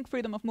you think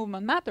freedom of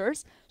movement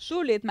matters,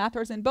 surely it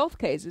matters in both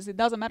cases. It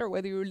doesn't matter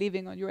whether you're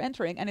leaving or you're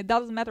entering, and it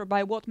doesn't matter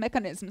by what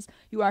mechanisms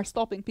you are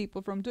stopping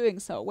people from doing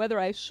so. Whether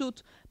I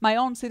shoot my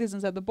own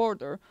citizens at the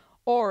border,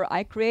 or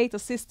I create a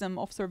system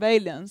of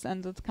surveillance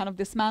and a kind of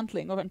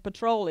dismantling and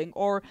patrolling,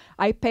 or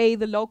I pay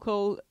the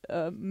local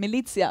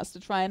militias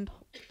to try and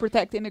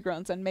protect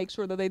immigrants and make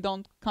sure that they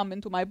don't come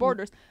into my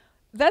borders.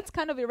 That's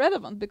kind of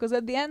irrelevant, because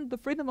at the end, the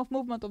freedom of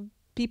movement of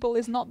people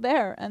is not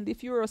there. And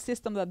if you're a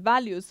system that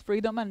values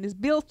freedom and is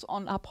built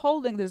on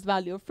upholding this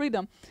value of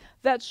freedom,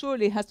 that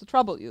surely has to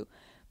trouble you.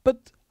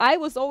 But I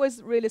was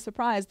always really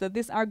surprised that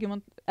this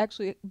argument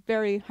actually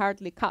very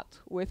hardly cut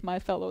with my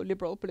fellow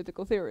liberal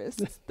political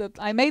theorists, that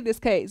I made this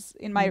case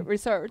in my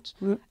research.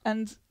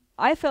 And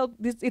I felt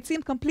this, it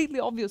seemed completely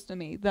obvious to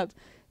me that,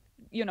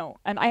 you know,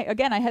 and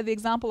I had the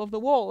example of the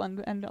wall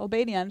and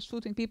Albania and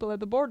shooting people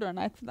at the border, and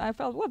I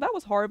felt, well, that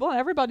was horrible, and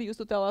everybody used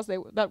to tell us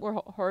that were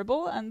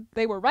horrible, and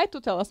they were right to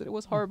tell us that it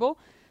was horrible.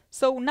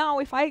 So now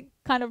if I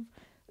kind of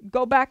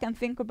go back and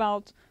think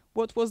about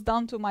what was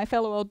done to my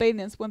fellow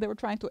Albanians when they were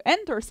trying to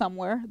enter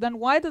somewhere, then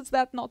why does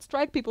that not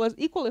strike people as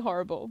equally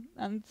horrible?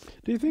 And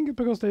do you think it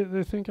because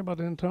they think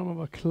about it in terms of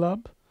a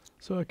club?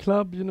 So a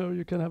club, you know,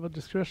 you can have a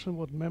discretion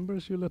what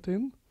members you let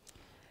in.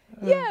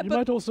 Yeah, you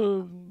might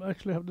also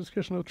actually have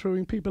discussion of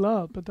throwing people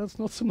out, but that's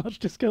not so much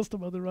discussed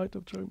about the right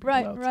of throwing people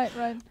out.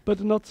 Right. But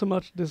not so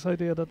much this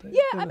idea that...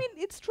 I mean,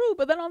 it's true,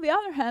 but then on the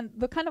other hand,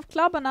 the kind of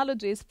club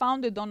analogy is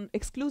founded on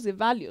exclusive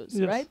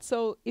values, right?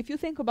 So if you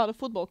think about a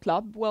football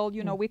club, well,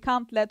 you know, we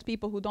can't let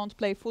people who don't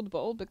play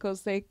football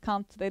because they're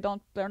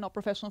not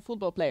professional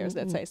football players,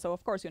 let's say. So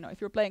of course, you know,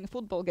 if you're playing a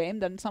football game,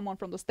 then someone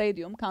from the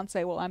stadium can't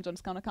say, well, I'm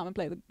just going to come and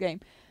play the game.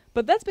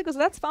 But that's because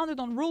that's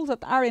founded on rules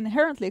that are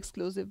inherently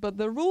exclusive. But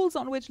the rules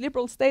on which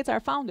liberal states are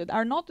founded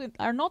are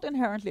not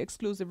inherently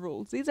exclusive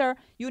rules. These are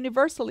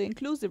universally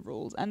inclusive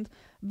rules, and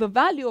the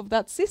value of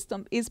that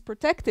system is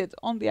protected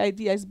on the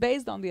idea, is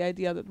based on the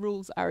idea that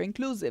rules are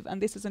inclusive,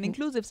 and this is an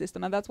inclusive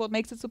system, and that's what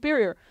makes it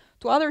superior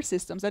to other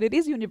systems, that it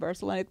is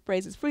universal and it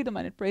praises freedom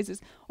and it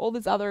praises all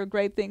these other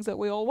great things that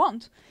we all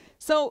want.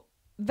 So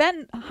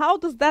then how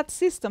does that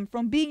system,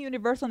 from being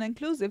universal and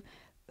inclusive,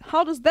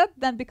 how does that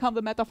then become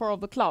the metaphor of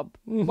the club?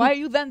 Why are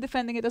you then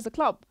defending it as a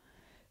club?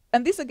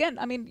 And this again,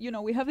 I mean, you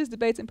know, we have these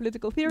debates in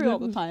political theory all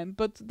the time,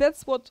 but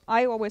that's what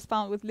I always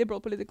found with liberal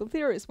political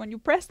theorists. When you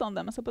pressed on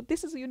them, I said, but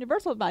this is a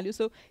universal value,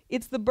 so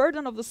it's the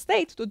burden of the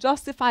state to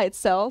justify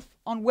itself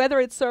on whether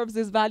it serves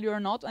this value or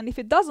not, and if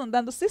it doesn't,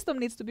 then the system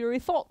needs to be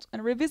rethought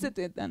and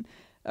revisited and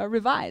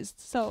revised.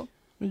 So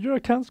you're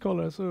a Kant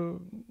scholar,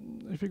 so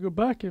if you go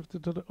back to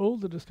the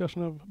older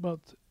discussion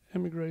about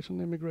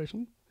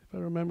immigration, if I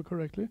remember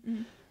correctly,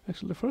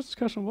 actually the first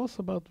discussion was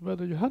about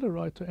whether you had a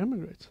right to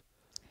emigrate.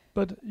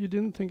 But you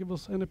didn't think it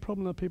was any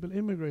problem that people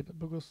immigrated,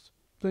 because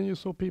then you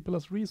saw people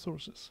as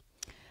resources.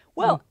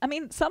 Well, I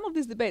mean, some of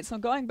these debates, so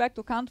going back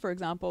to Kant, for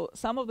example,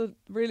 some of the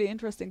really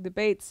interesting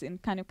debates in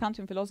kind of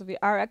Kantian philosophy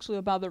are actually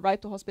about the right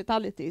to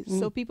hospitality.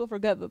 So people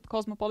forget that the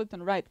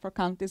cosmopolitan right for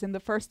Kant is in the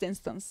first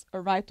instance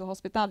a right to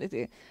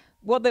hospitality.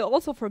 What they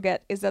also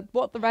forget is that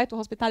what the right to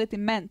hospitality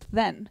meant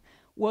then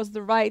was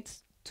the right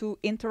to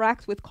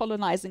interact with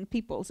colonizing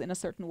peoples in a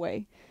certain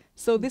way.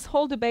 So this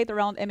whole debate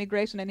around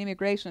emigration and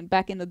immigration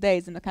back in the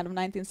days, in the kind of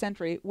 19th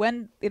century,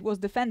 when it was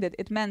defended,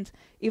 it meant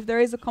if there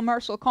is a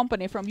commercial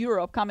company from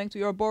Europe coming to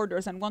your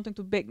borders and wanting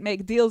to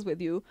make deals with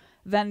you,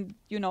 then,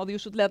 you know, you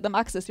should let them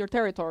access your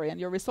territory and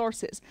your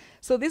resources.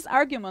 So this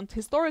argument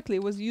historically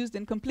was used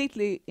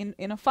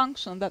in a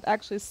function that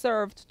actually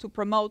served to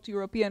promote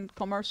European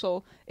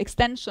commercial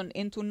extension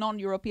into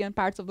non-European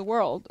parts of the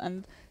world.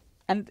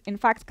 And in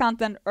fact, Kant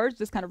then urged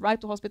this kind of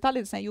right to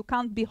hospitality, saying you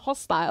can't be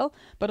hostile,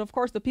 but of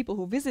course the people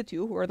who visit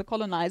you, who are the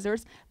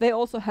colonizers, they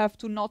also have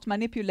to not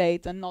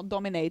manipulate and not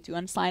dominate you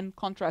and sign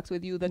contracts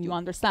with you that you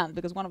understand.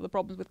 Because one of the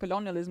problems with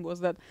colonialism was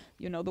that,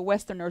 you know, the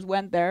Westerners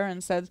went there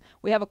and said,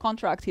 we have a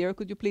contract here,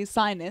 could you please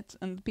sign it?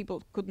 And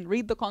people couldn't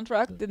read the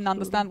contract, didn't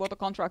understand what a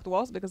contract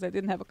was, because they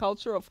didn't have a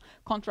culture of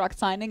contract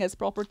signing as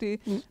property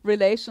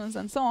relations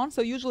and so on.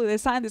 So usually they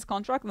signed this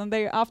contract, and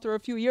then after a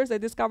few years they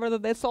discovered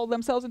that they sold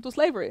themselves into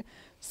slavery.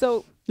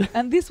 So,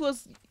 and this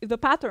was the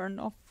pattern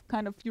of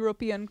kind of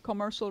European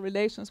commercial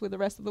relations with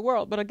the rest of the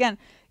world. But again,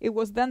 it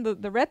was then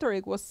the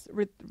rhetoric was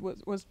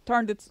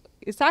turned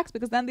its axe,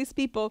 because then these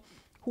people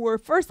who were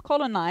first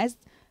colonized,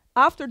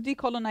 after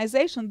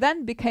decolonization,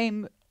 then became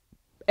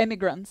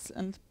immigrants,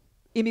 and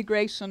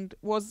immigration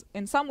was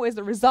in some ways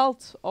the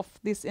result of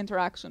this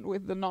interaction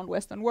with the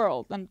non-Western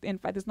world. And in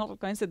fact, it's not a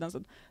coincidence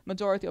that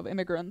majority of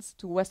immigrants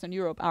to Western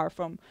Europe are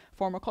from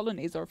former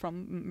colonies or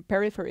from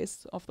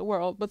peripheries of the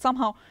world. But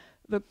somehow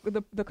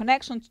the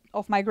connection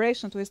of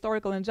migration to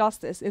historical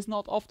injustice is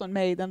not often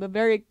made, and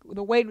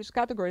the way in which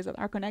categories that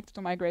are connected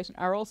to migration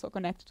are also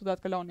connected to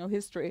that colonial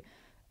history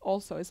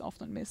also is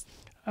often missed.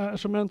 I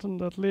should mention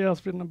that Lea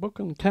has written a book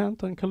on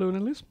Kant and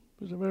colonialism,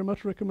 which I very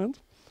much recommend.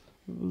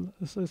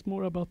 Says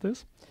more about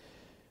this.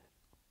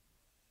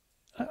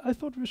 I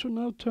thought we should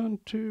now turn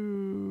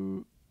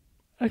to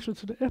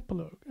the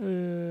epilogue.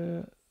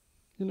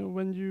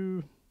 When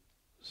you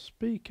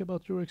speak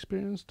about your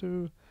experience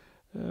to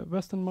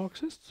Western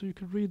Marxists, so you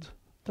could read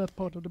that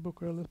part of the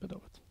book or a little bit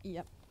of it.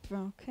 Yep.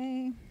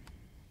 Okay.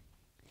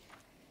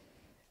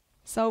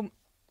 So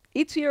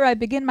each year I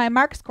begin my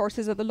Marx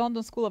courses at the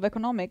London School of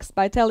Economics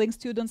by telling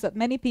students that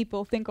many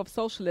people think of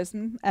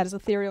socialism as a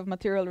theory of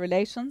material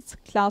relations,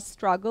 class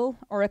struggle,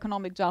 or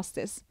economic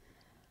justice,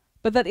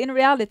 but that in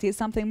reality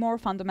something more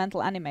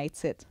fundamental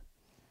animates it.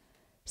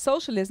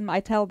 Socialism,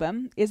 I tell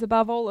them, is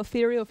above all a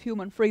theory of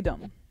human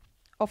freedom,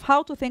 of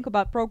how to think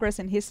about progress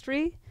in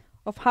history,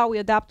 of how we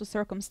adapt to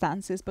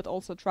circumstances but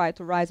also try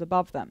to rise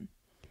above them.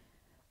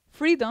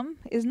 Freedom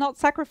is not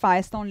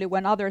sacrificed only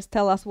when others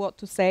tell us what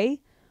to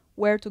say,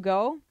 where to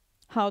go,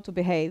 how to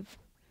behave.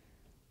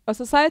 A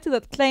society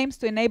that claims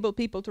to enable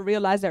people to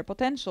realize their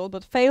potential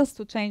but fails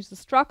to change the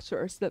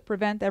structures that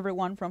prevent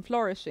everyone from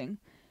flourishing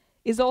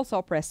is also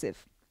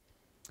oppressive.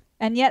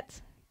 And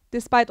yet,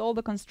 despite all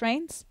the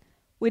constraints,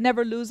 we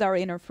never lose our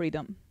inner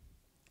freedom,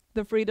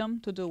 the freedom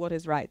to do what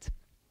is right.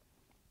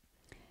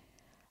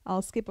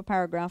 I'll skip a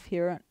paragraph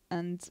here,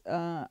 and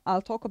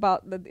I'll talk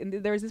about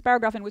there is this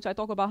paragraph in which I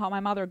talk about how my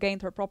mother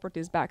gained her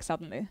properties back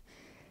suddenly.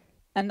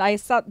 And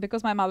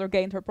because my mother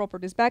gained her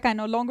properties back, I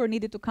no longer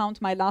needed to count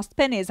my last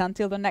pennies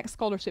until the next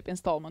scholarship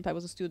installment. I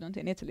was a student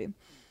in Italy.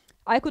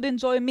 I could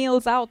enjoy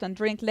meals out and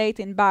drink late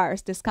in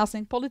bars,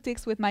 discussing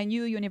politics with my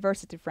new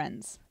university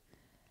friends.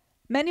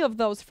 Many of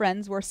those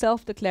friends were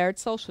self-declared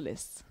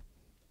socialists.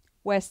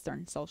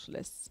 Western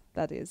socialists,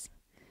 that is.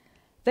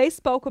 They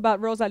spoke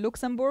about Rosa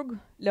Luxemburg,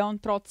 Leon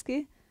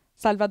Trotsky,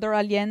 Salvador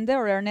Allende,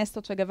 or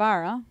Ernesto Che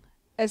Guevara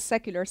as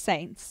secular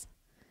saints.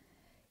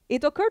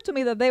 It occurred to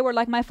me that they were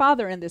like my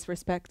father in this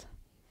respect.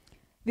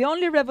 The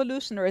only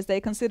revolutionaries they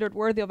considered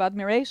worthy of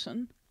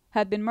admiration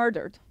had been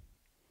murdered.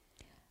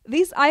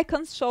 These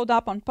icons showed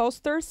up on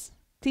posters,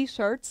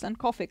 T-shirts, and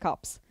coffee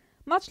cups,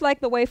 much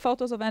like the way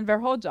photos of Enver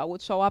Hoxha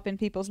would show up in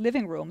people's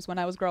living rooms when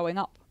I was growing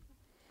up.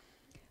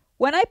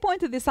 When I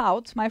pointed this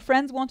out, my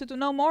friends wanted to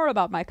know more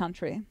about my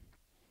country.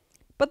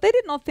 But they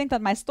did not think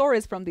that my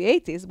stories from the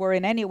 80s were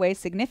in any way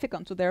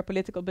significant to their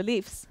political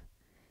beliefs.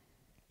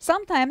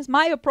 Sometimes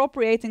my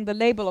appropriating the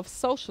label of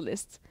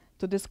socialist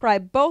to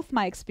describe both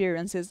my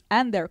experiences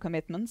and their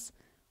commitments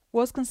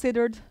was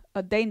considered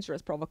a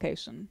dangerous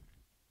provocation.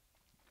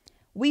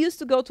 We used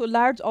to go to a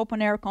large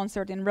open-air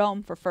concert in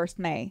Rome for 1st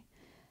May,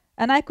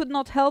 and I could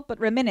not help but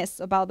reminisce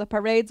about the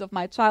parades of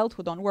my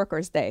childhood on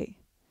Workers' Day.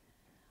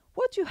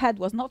 What you had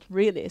was not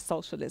really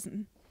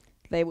socialism,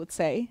 they would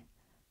say,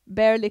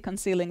 barely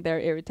concealing their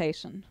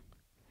irritation.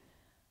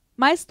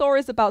 My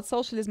stories about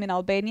socialism in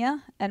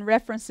Albania and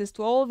references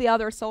to all the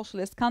other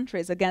socialist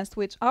countries against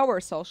which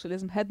our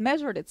socialism had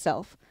measured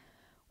itself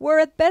were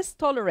at best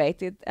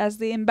tolerated as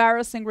the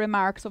embarrassing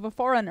remarks of a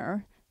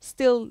foreigner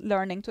still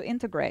learning to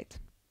integrate.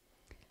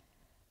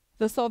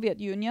 The Soviet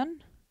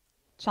Union,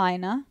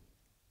 China,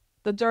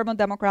 the German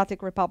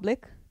Democratic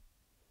Republic,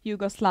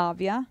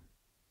 Yugoslavia,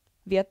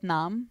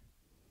 Vietnam,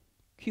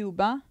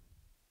 Cuba.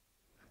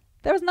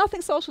 There was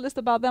nothing socialist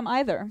about them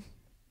either.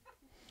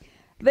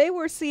 They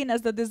were seen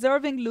as the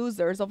deserving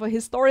losers of a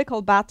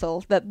historical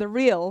battle that the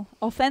real,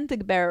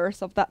 authentic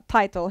bearers of that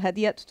title had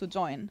yet to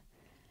join.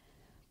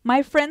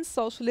 My friend's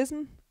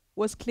socialism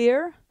was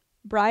clear,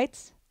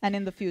 bright, and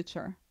in the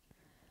future.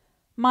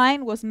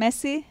 Mine was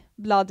messy,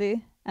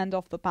 bloody, and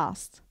of the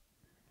past.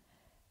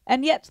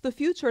 And yet the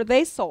future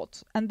they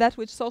sought, and that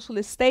which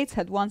socialist states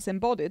had once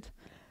embodied,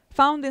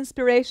 found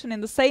inspiration in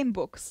the same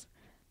books,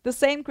 the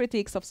same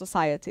critiques of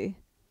society,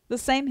 the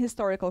same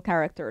historical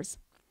characters.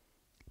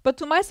 But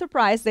to my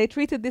surprise, they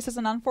treated this as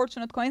an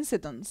unfortunate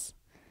coincidence.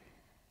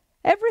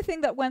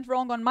 Everything that went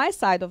wrong on my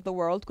side of the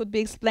world could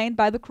be explained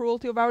by the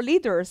cruelty of our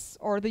leaders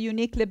or the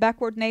uniquely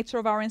backward nature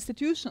of our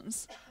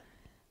institutions.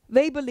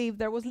 They believed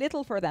there was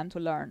little for them to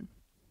learn.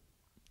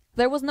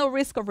 There was no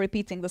risk of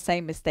repeating the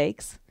same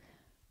mistakes,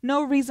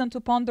 no reason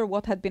to ponder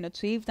what had been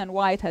achieved and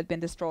why it had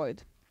been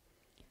destroyed.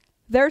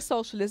 Their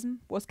socialism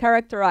was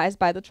characterized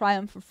by the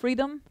triumph of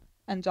freedom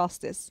and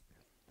justice,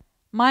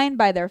 mine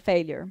by their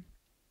failure.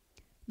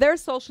 Their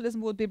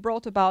socialism would be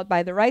brought about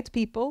by the right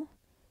people,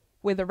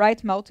 with the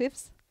right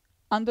motives,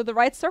 under the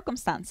right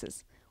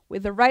circumstances,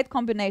 with the right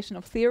combination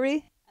of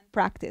theory and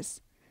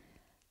practice.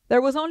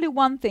 There was only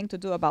one thing to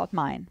do about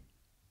mine.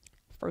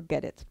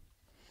 Forget it.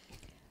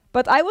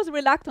 But I was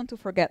reluctant to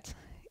forget.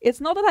 It's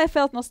not that I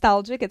felt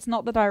nostalgic, it's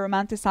not that I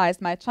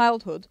romanticized my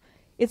childhood.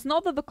 It's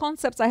not that the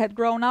concepts I had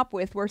grown up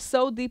with were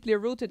so deeply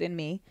rooted in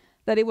me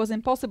that it was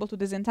impossible to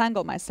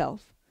disentangle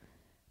myself.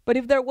 But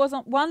if there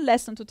wasn't one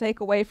lesson to take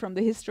away from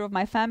the history of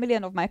my family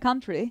and of my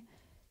country,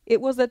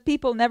 it was that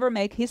people never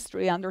make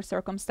history under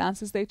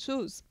circumstances they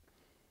choose.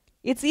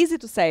 It's easy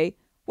to say,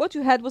 what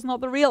you had was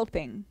not the real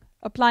thing,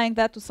 applying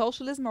that to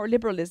socialism or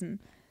liberalism,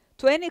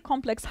 to any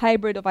complex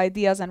hybrid of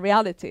ideas and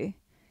reality.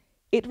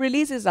 It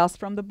releases us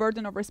from the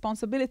burden of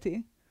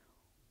responsibility.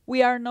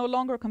 We are no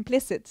longer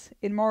complicit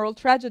in moral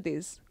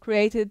tragedies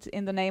created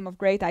in the name of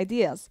great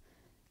ideas,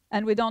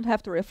 and we don't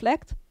have to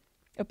reflect,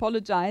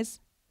 apologize,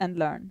 and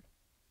learn.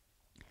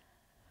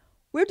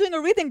 We're doing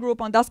a reading group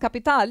on Das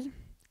Kapital,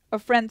 a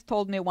friend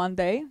told me one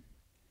day.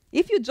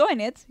 If you join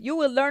it, you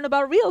will learn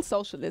about real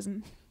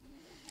socialism.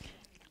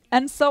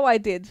 And so I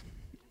did.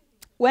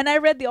 When I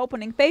read the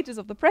opening pages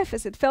of the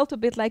preface, it felt a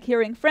bit like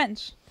hearing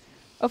French,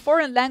 a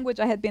foreign language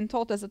I had been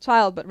taught as a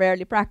child but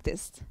rarely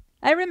practiced.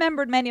 I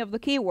remembered many of the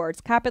key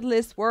words: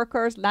 capitalists,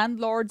 workers,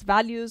 landlords,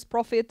 values,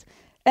 profit,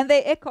 and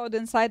they echoed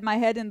inside my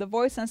head in the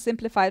voice and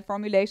simplified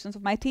formulations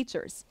of my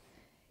teachers.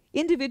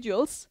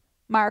 Individuals,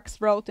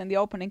 Marx wrote in the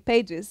opening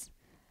pages,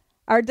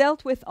 are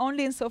dealt with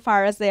only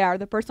insofar as they are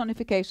the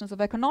personifications of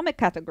economic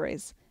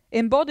categories,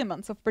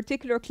 embodiments of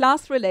particular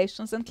class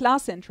relations and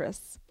class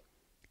interests.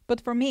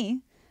 But for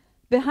me,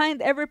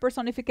 behind every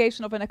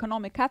personification of an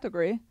economic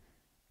category,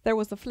 there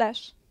was the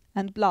flesh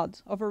and blood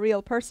of a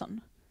real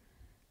person.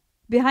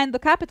 Behind the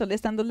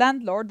capitalist and the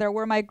landlord, there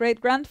were my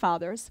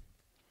great-grandfathers.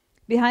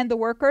 Behind the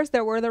workers,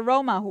 there were the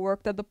Roma who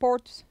worked at the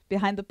port.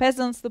 Behind the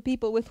peasants, the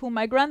people with whom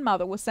my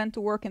grandmother was sent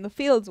to work in the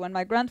fields when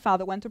my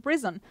grandfather went to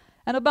prison,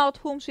 and about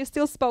whom she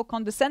still spoke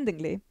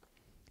condescendingly.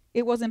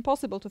 It was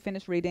impossible to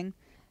finish reading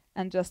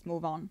and just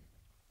move on.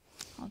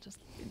 I'll just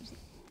finish it.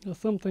 There's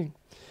something.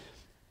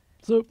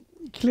 So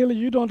clearly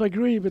you don't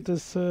agree with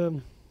this,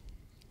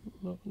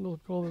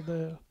 let's call it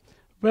the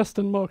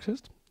Western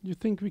Marxist. You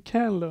think we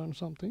can learn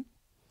something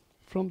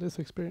from this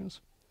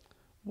experience.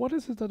 What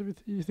is it that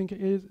you think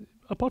is,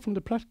 apart from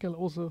the practical,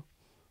 also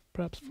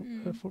perhaps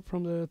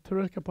from the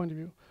theoretical point of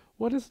view,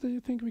 what is it you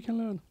think we can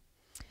learn?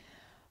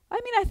 I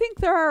mean, I think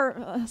there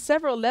are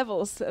several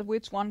levels at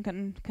which one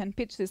can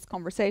pitch this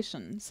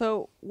conversation.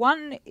 So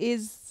one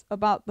is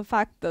about the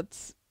fact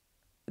that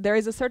there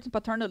is a certain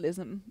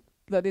paternalism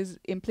that is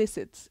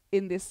implicit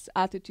in this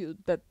attitude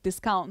that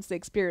discounts the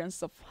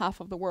experience of half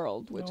of the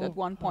world, which at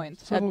one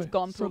point had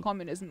gone through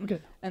communism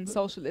and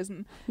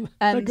socialism.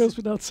 And that goes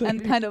without saying.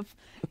 And kind of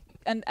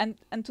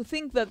and to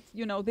think that,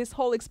 you know, this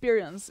whole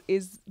experience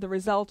is the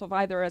result of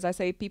either, as I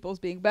say, peoples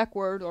being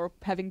backward or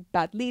having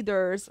bad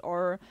leaders,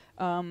 or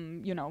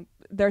you know,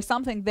 there's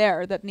something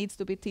there that needs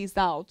to be teased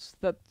out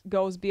that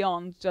goes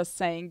beyond just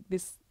saying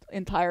this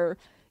entire.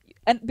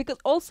 And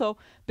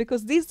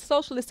because these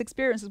socialist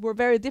experiences were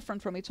very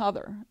different from each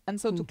other, and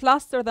so to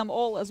cluster them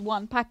all as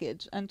one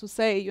package and to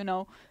say, you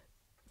know,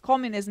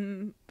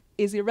 communism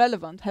is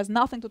irrelevant, has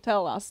nothing to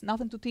tell us,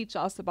 nothing to teach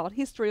us about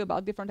history,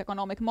 about different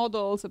economic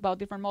models, about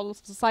different models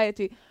of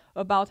society,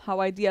 about how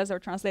ideas are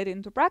translated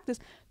into practice,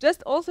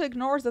 just also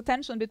ignores the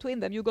tension between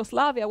them.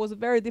 Yugoslavia was a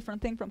very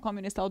different thing from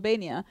communist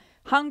Albania.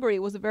 Hungary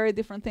was a very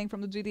different thing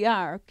from the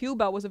GDR.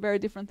 Cuba was a very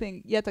different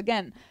thing yet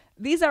again.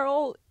 These are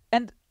all,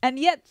 and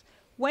yet,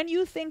 when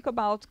you think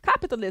about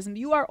capitalism,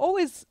 you are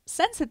always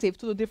sensitive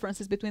to the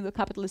differences between the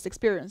capitalist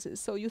experiences.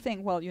 So you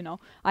think, well, you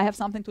know, I have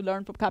something to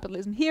learn from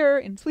capitalism here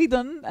in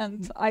Sweden,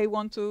 and I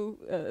want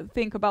to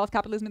think about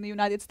capitalism in the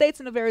United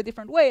States in a very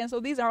different way. And so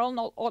these are all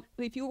not,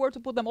 if you were to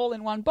put them all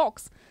in one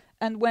box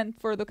and went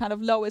for the kind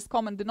of lowest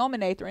common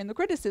denominator in the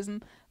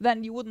criticism,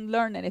 then you wouldn't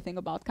learn anything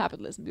about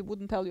capitalism. It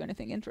wouldn't tell you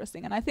anything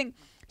interesting. And I think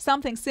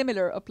something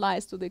similar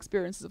applies to the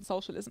experiences of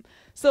socialism.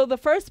 So the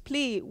first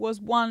plea was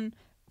one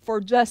for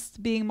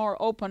just being more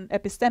open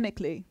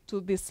epistemically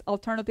to this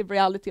alternative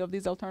reality of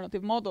these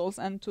alternative models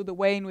and to the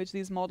way in which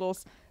these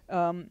models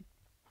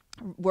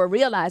were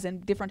realized in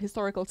different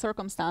historical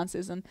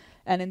circumstances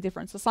and in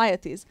different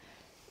societies.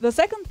 The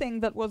second thing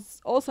that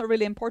was also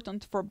really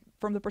important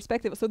from the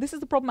perspective, so this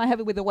is the problem I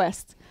have with the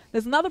West.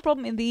 There's another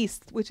problem in the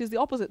East, which is the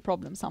opposite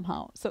problem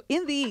somehow. So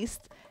in the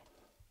East,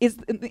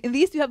 in the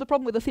East you have the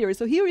problem with the theory.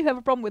 So here you have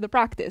a problem with the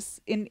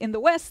practice. In the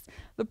West,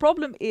 the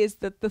problem is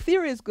that the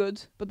theory is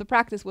good, but the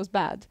practice was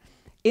bad.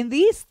 In the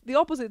East, the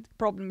opposite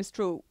problem is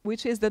true,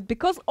 which is that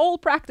because all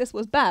practice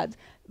was bad,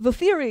 the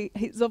theory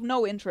is of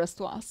no interest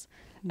to us.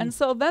 And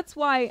so that's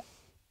why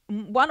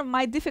one of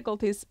my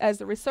difficulties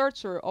as a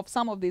researcher of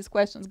some of these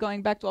questions,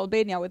 going back to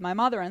Albania with my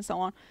mother and so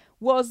on,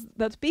 was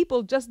that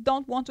people just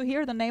don't want to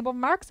hear the name of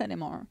Marx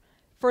anymore.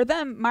 For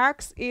them,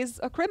 Marx is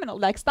a criminal,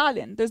 like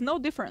Stalin. There's no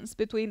difference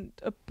between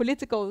a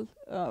political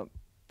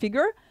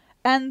figure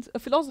and a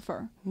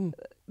philosopher.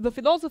 The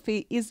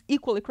philosophy is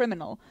equally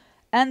criminal.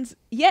 And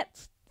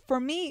yet, for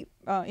me,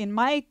 in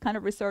my kind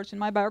of research, in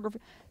my biography,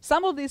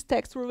 some of these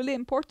texts were really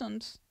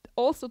important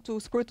also to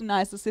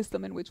scrutinize the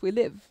system in which we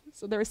live.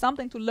 So there is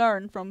something to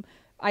learn from.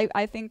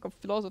 I think of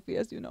philosophy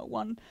as,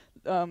 one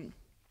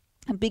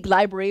a big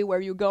library where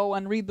you go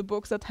and read the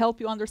books that help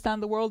you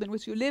understand the world in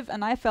which you live.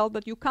 And I felt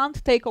that you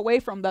can't take away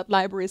from that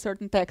library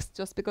certain texts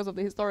just because of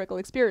the historical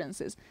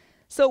experiences.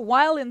 So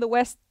while in the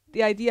West,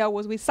 the idea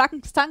was we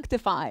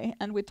sanctify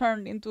and we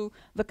turn into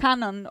the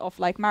canon of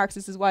like Marx.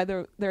 This is why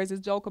there is this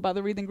joke about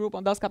the reading group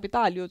on Das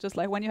Kapital. You just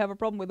like, when you have a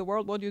problem with the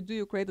world, what do?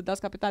 You create a Das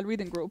Kapital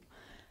reading group.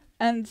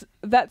 And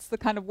that's the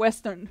kind of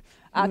Western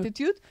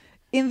attitude.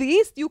 In the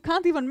East, you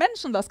can't even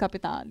mention Das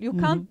Kapital. You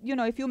can't,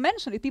 if you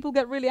mention it, people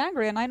get really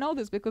angry. And I know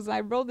this because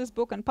I wrote this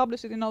book and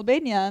published it in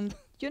Albania. And,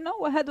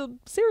 I had a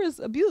serious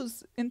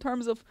abuse in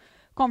terms of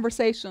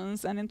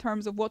conversations and in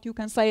terms of what you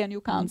can say and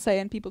you can't say,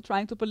 and people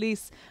trying to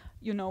police,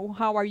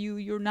 how are you?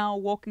 You're now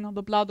walking on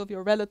the blood of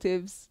your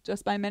relatives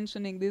just by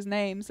mentioning these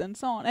names and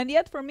so on. And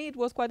yet for me it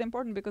was quite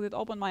important because it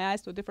opened my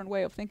eyes to a different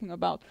way of thinking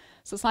about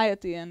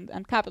society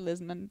and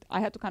capitalism, and I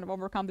had to kind of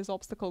overcome this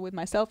obstacle with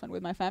myself and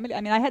with my family.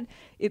 I mean,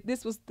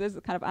 this is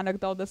a kind of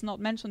anecdote that's not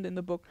mentioned in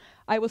the book.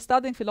 I was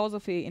studying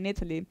philosophy in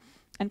Italy,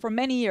 and for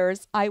many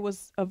years I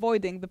was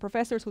avoiding the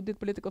professors who did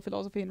political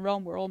philosophy in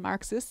Rome were all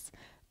Marxists,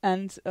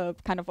 and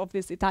kind of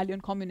this Italian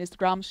communist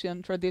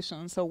Gramscian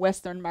tradition, so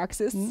Western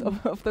Marxists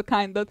of the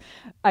kind that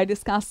I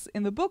discuss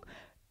in the book.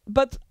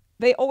 But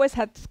they always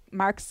had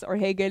Marx or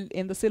Hegel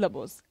in the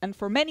syllabus. And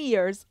for many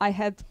years, I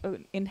had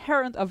an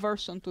inherent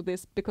aversion to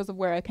this because of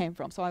where I came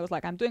from. So I was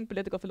like, I'm doing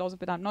political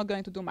philosophy, but I'm not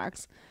going to do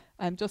Marx.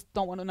 I just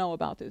don't want to know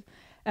about it.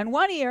 And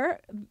one year,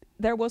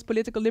 there was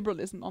political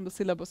liberalism on the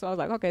syllabus. So I was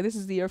like, okay, this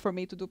is the year for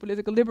me to do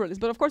political liberalism.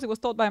 But of course, it was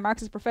taught by a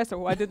Marxist professor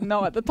who I didn't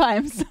know at the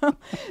time.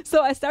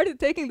 So I started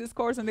taking this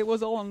course, and it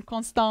was all on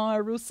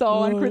Constant,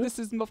 Rousseau, and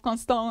criticism of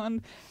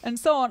Constant, and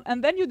so on.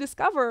 And then you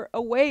discover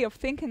a way of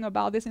thinking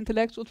about this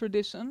intellectual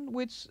tradition,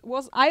 which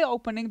was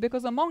eye-opening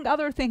because, among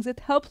other things,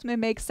 it helped me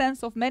make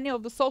sense of many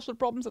of the social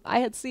problems that I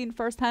had seen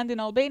firsthand in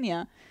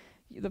Albania.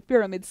 The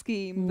pyramid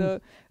scheme,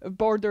 the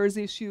borders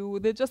issue,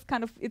 they just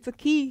kind of, it's a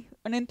key,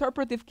 an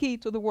interpretive key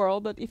to the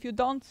world that if you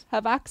don't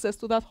have access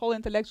to that whole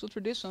intellectual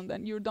tradition,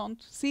 then you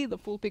don't see the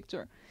full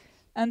picture.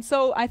 And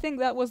so I think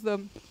that's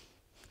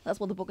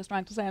what the book is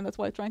trying to say, and that's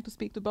why I'm trying to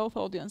speak to both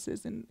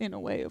audiences in a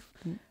way of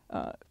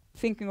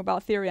thinking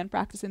about theory and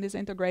practice in this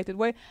integrated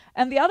way.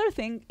 And the other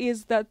thing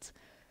is that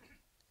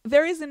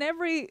there is in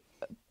every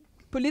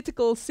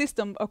political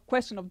system a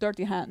question of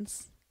dirty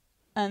hands.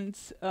 And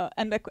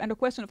a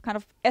question of kind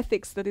of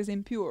ethics that is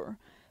impure.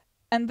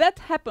 And that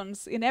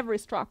happens in every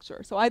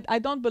structure. So I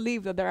don't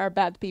believe that there are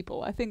bad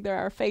people. I think there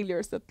are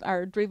failures that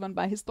are driven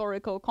by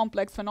historical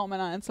complex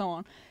phenomena and so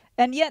on.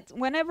 And yet,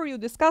 whenever you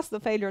discuss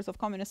the failures of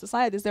communist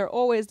societies, they're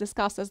always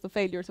discussed as the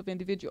failures of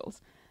individuals.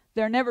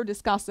 They're never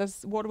discussed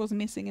as what was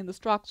missing in the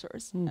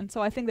structures. And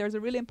so I think there's a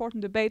really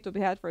important debate to be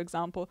had, for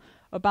example,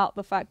 about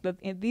the fact that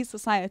in these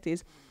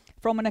societies,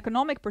 from an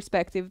economic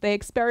perspective, they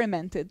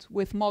experimented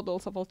with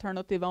models of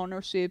alternative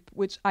ownership,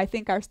 which I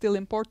think are still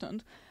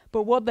important.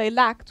 But what they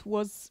lacked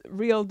was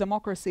real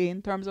democracy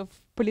in terms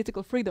of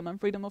political freedom and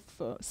freedom of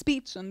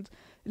speech and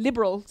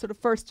liberal sort of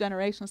first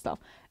generation stuff.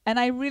 And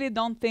I really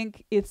don't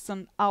think it's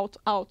an out,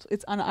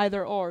 it's an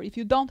either or. If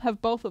you don't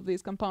have both of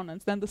these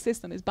components, then the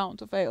system is bound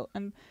to fail.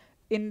 And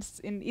in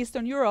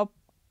Eastern Europe,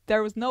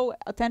 there was no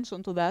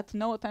attention to that,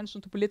 no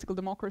attention to political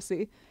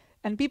democracy.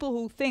 And people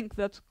who think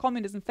that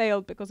communism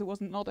failed because it was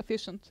not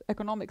efficient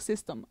economic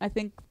system, I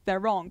think they're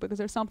wrong, because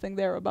there's something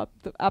there about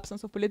the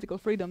absence of political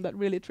freedom that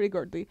really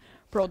triggered the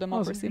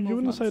pro-democracy movement.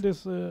 You want to say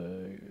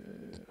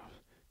this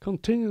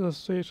continuous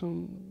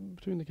association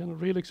between the kind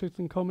of real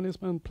existing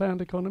communism and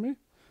planned economy?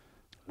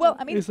 Well,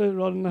 I mean, is it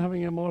rather than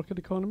having a market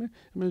economy?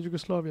 I mean,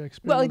 Yugoslavia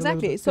experience. Well,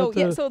 exactly. So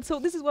so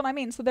this is what I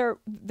mean. So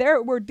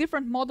there were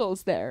different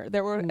models there.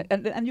 There were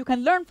and you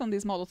can learn from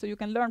these models. So you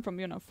can learn from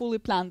fully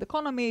planned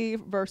economy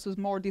versus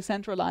more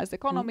decentralized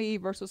economy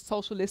versus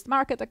socialist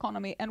market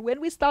economy. And when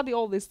we study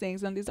all these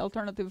things and these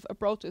alternative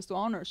approaches to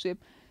ownership,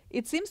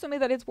 it seems to me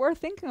that it's worth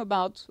thinking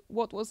about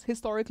what was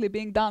historically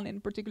being done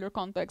in particular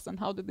contexts and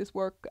how did this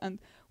work and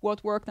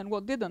what worked and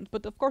what didn't.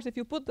 But of course, if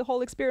you put the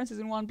whole experiences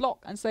in one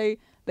block and say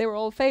they were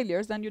all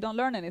failures, then you don't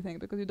learn anything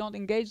because you don't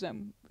engage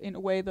them in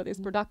a way that is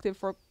productive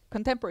for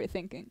contemporary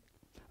thinking.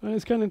 And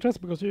it's kind of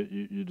interesting because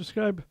you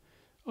describe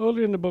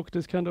earlier in the book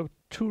this kind of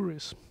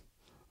tourism,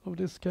 of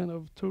this kind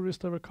of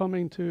tourists that were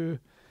coming to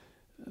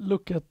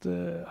look at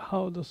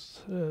how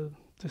does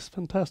this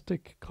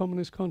fantastic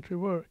communist country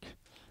work.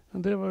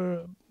 And they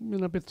were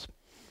a bit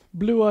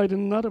blue-eyed in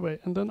another way.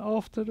 And then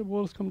after the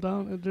walls come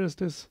down, there's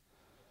this,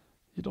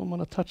 you don't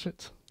want to touch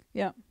it.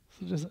 Yeah.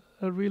 So there's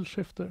a real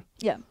shift there.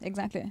 Yeah,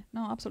 exactly.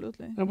 No,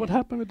 absolutely. And what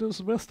happened with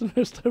those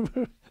Westerners that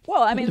were...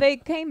 Well, I mean, they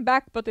came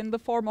back, but in the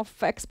form of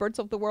experts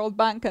of the World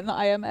Bank and the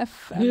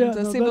IMF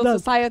and civil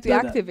society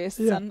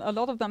activists. And a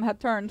lot of them had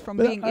turned from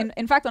being...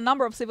 In fact, a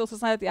number of civil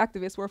society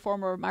activists were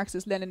former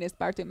Marxist-Leninist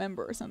party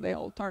members, and they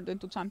all turned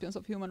into champions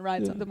of human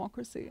rights and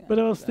democracy. But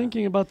I was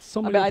thinking about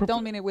some of I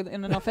don't mean it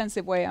in an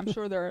offensive way. I'm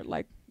sure they're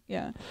like...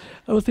 Yeah.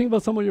 I was thinking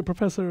about some of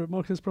your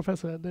Marxist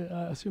professor.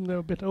 I assume they're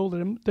a bit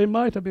older. They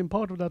might have been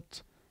part of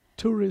that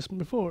tourism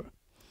before.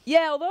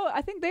 Yeah, although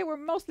I think they were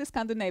mostly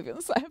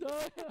Scandinavians.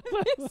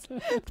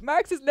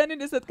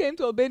 Marxist-Leninists that came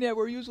to Albania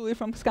were usually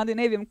from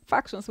Scandinavian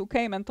factions who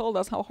came and told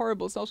us how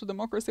horrible social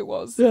democracy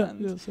was. Yeah,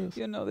 and yes.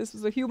 you know, this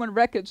was a human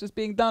wreckage that's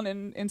being done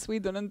in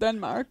Sweden and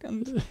Denmark,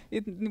 and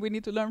we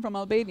need to learn from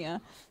Albania.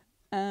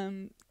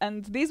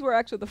 And these were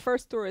actually the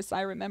first tourists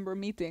I remember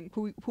meeting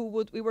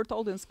we were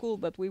told in school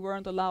that we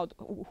weren't allowed,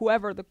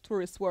 whoever the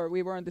tourists were,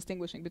 we weren't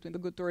distinguishing between the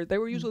good tourists. They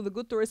were usually the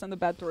good tourists and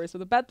the bad tourists. So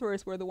the bad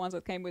tourists were the ones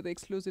that came with the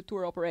exclusive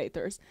tour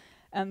operators,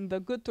 and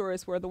the good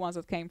tourists were the ones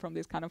that came from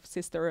these kind of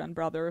sister and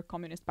brother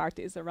communist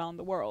parties around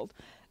the world.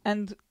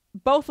 And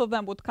both of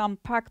them would come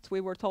packed, we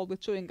were told,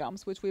 with chewing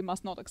gums, which we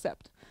must not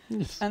accept.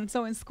 Yes. And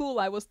so in school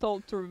I was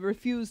told to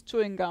refuse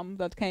chewing gum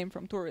that came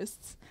from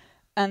tourists.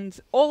 And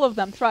all of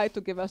them tried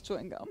to give us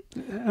chewing gum.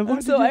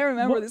 And so I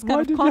remember this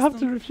kind of constant... Why did you have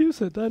to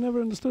refuse it? I never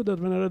understood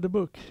that when I read the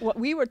book. Well,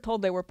 we were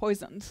told they were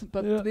poisoned,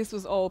 but this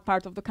was all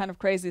part of the kind of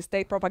crazy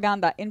state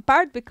propaganda, in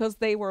part because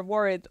they were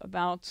worried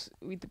about,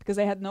 because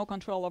they had no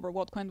control over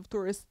what kind of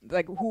tourists,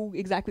 like who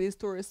exactly these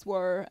tourists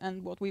were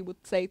and what we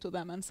would say to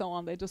them and so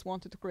on. They just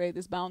wanted to create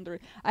this boundary.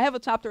 I have a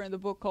chapter in the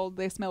book called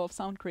The Smell of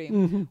Sound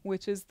Cream,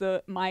 which is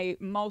my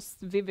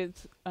most vivid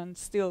and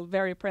still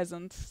very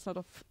present sort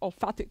of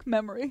olfactic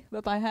memory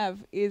that I have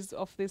is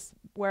of this,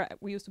 where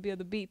we used to be at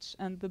the beach,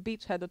 and the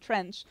beach had a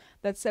trench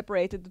that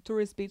separated the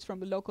tourist beach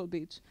from the local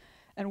beach.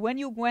 And when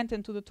you went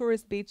into the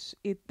tourist beach,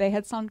 they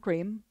had sun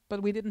cream,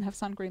 but we didn't have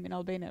sun cream in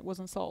Albania. It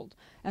wasn't sold.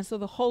 And so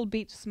the whole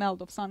beach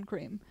smelled of sun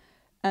cream.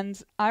 And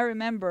I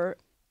remember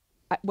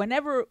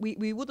whenever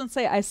we wouldn't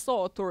say I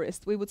saw a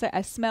tourist, we would say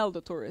I smelled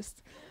a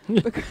tourist,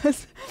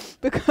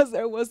 because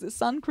there was this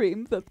sun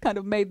cream that kind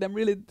of made them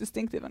really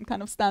distinctive and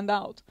kind of stand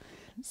out.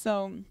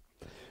 So,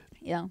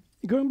 yeah.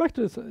 Going back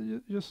to this,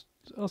 just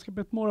ask a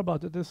bit more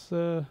about it. This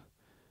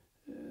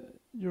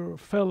your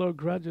fellow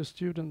graduate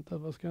student that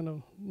was kind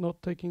of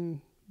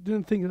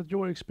didn't think that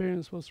your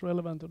experience was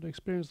relevant, or the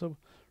experience of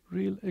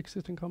real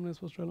existing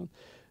communists was relevant.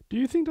 Do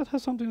you think that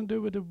has something to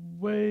do with the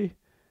way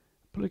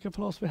political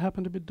philosophy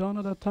happened to be done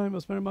at that time? It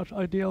was very much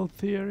ideal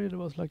theory. There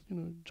was like,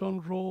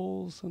 John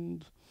Rawls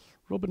and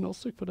Robert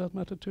Nozick for that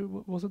matter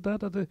too. Was it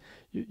that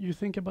you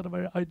think about a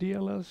very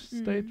idealist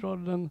state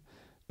rather than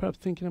perhaps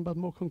thinking about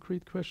more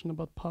concrete question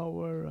about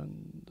power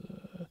and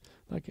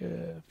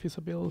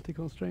feasibility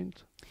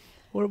constraint?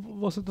 Or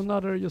was it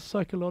another just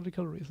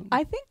psychological reason?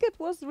 I think it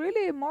was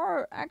really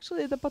more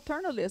actually the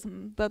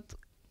paternalism that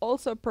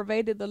also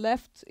pervaded the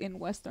left in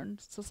Western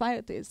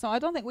societies. So I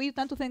don't think we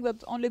tend to think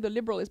that only the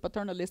liberal is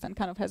paternalist and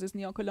kind of has this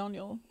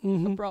neo-colonial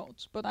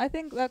approach. But I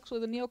think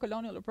actually the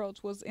neo-colonial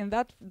approach was in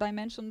that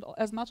dimension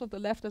as much of the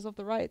left as of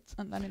the right.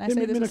 And I mean, I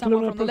say this as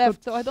someone from the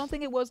left. So I don't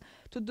think it was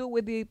to do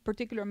with the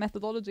particular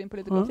methodology in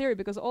political theory,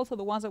 because also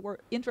the ones that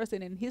were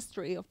interested in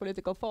history of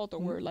political thought,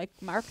 or were like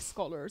Marx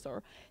scholars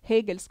or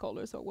Hegel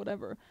scholars or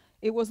whatever,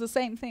 it was the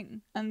same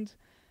thing. And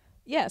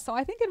yeah, so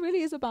I think it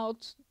really is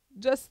about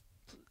just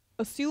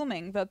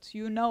assuming that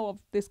you know of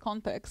this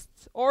context,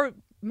 or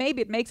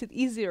maybe it makes it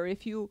easier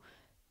if you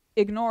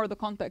ignore the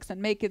context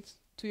and make it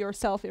to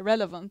yourself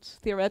irrelevant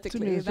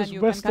theoretically, then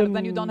you can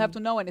then you don't have to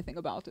know anything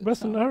about it.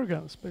 Western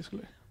arrogance,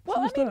 basically. Well,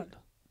 I mean,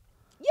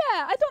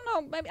 yeah, I don't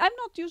know. I mean, I'm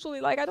not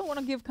usually I don't want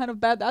to give kind of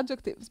bad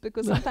adjectives,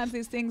 because sometimes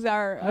these things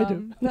are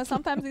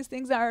sometimes these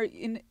things are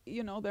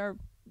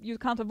you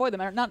can't avoid them.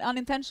 They're not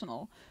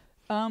unintentional.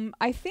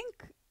 I think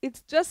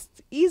it's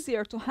just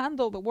easier to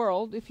handle the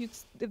world if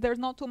there's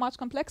not too much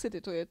complexity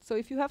to it. So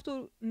if you have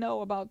to know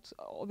about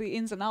all the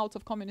ins and outs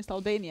of communist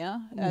Albania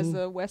as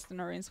a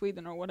Westerner in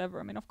Sweden or whatever,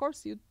 I mean, of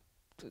course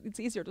it's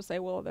easier to say,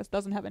 well, this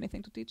doesn't have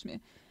anything to teach me.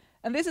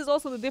 And this is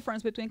also the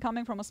difference between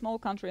coming from a small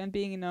country and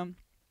being in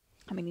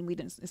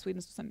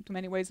Sweden's to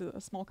many ways a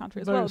small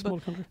country as well.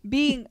 But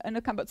being in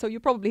a so you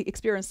probably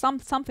experience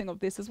something of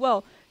this as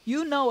well.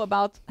 You know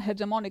about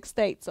hegemonic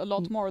states a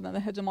lot more than the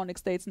hegemonic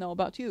states know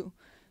about you.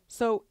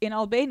 So in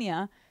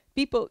Albania,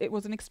 it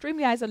was an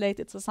extremely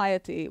isolated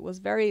society. It was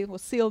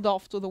sealed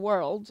off to the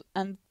world,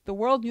 and the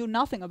world knew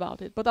nothing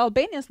about it. But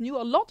Albanians knew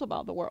a lot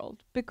about the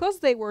world, because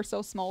they were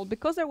so small,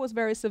 because there was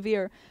very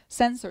severe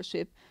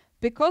censorship,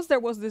 because there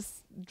was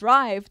this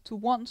drive to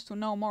want to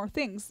know more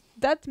things.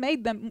 That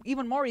made them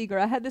even more eager.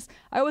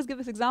 I always give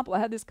this example. I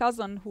had this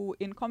cousin who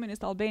in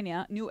communist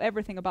Albania knew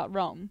everything about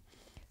Rome.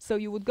 So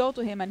you would go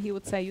to him and he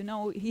would say,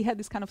 he had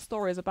this kind of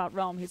stories about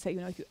Rome. He'd say,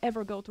 if you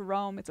ever go to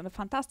Rome, it's a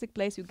fantastic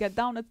place. You get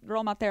down at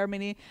Roma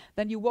Termini,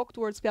 then you walk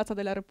towards Piazza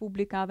della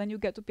Repubblica, then you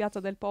get to Piazza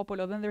del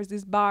Popolo, then there's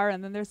this bar,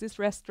 and then there's this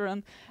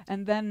restaurant,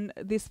 and then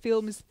this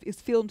film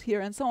is filmed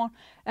here, and so on.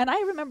 And I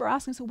remember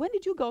asking, so when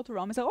did you go to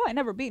Rome? He said, I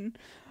never been.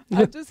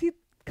 He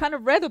kind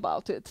of read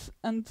about it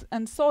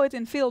and saw it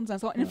in films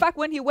and so on. In fact,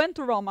 when he went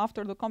to Rome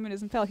after the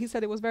communism fell, he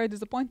said it was very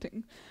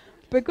disappointing,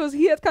 because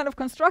he had kind of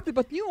constructed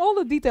but knew all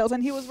the details,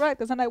 and he was right,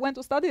 because then I went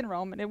to study in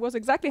Rome and it was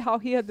exactly how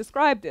he had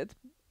described it.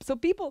 So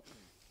people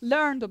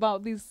learned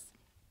about these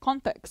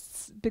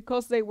contexts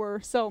because they were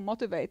so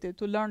motivated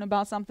to learn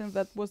about something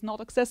that was not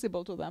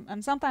accessible to them.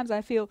 And sometimes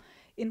I feel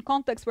in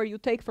contexts where you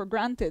take for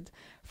granted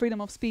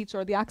freedom of speech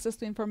or the access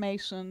to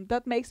information,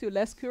 that makes you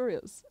less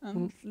curious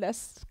and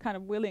less kind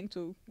of willing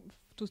to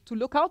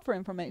look out for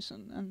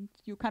information, and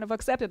you kind of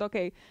accept it.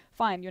 Okay,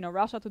 fine, you know,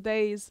 Russia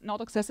Today is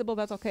not accessible,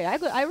 that's okay.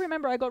 I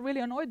remember I got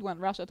really annoyed when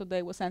Russia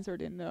Today was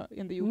censored in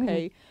the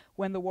UK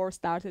when the war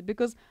started,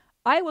 because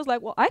I was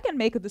like, well, I can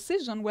make a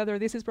decision whether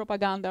this is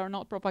propaganda or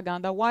not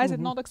propaganda. Why is it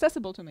not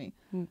accessible to me?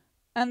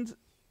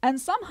 And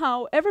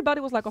somehow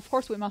everybody was like, of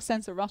course we must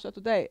censor Russia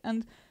Today.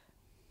 And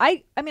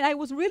I mean, I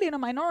was really in a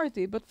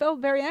minority, but felt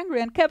very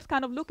angry and kept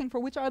kind of looking for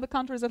which are the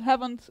countries that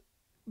haven't,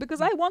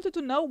 because I wanted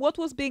to know what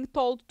was being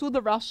told to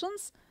the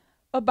Russians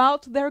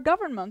about their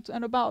government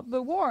and about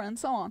the war and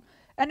so on.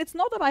 And it's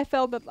not that I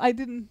felt that I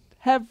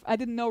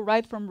didn't know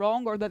right from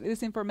wrong, or that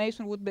this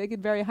information would make it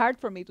very hard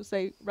for me to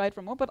say right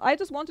from wrong, but I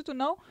just wanted to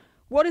know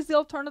what is the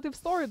alternative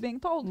story being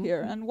told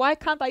here, and why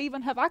can't I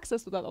even have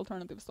access to that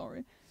alternative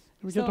story?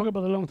 We can talk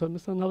about the long term.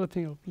 It's another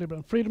thing of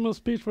liberal freedom of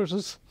speech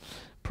versus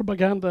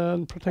propaganda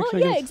and protection.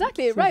 Well, yeah,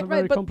 exactly, right.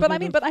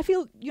 But I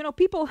feel, you know,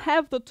 people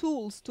have the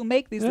tools to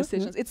make these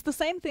decisions. It's the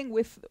same thing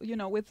with, you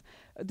know, with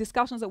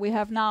discussions that we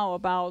have now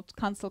about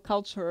cancel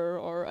culture,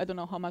 or I don't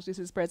know how much this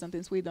is present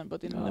in Sweden,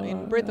 but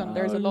in Britain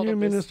there's a lot of this.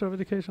 New Minister of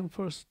Education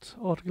first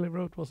article he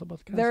wrote was about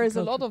cancel culture. There is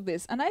a lot of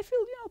this, and I feel,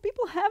 you know,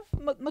 people have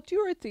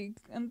maturity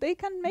and they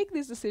can make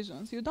these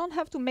decisions. You don't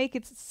have to make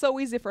it so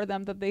easy for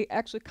them that they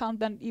actually can't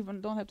then even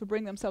don't have to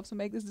bring themselves to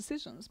make these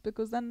decisions,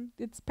 because then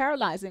it's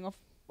paralyzing of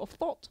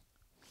thought.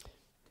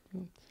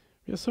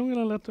 We are soon going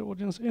to let the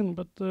audience in,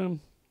 but I'm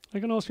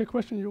going to ask you a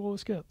question you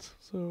always get.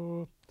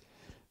 So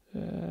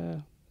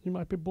you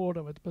might be bored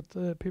of it,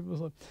 but people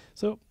say.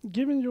 So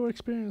given your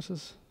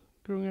experiences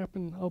growing up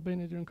in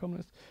Albania during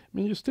communism, I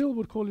mean, you still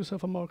would call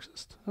yourself a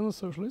Marxist and a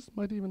socialist,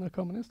 might even a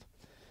communist.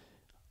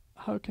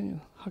 How can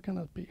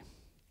that be?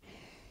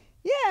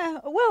 Yeah,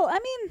 well, I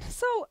mean,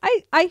 so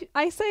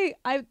I say,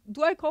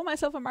 do I call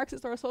myself a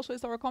Marxist or a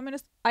socialist or a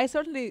communist? I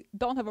certainly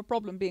don't have a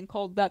problem being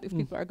called that if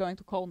people are going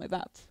to call me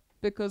that,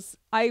 because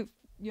I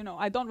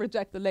don't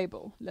reject the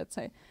label, let's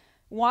say.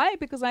 Why?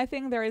 Because I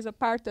think there is a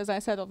part, as I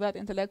said, of that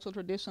intellectual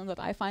tradition that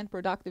I find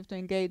productive to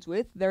engage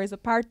with. There is a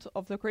part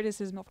of the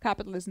criticism of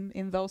capitalism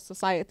in those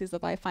societies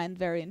that I find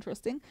very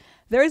interesting.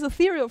 There is a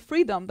theory of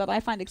freedom that I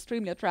find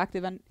extremely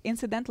attractive, and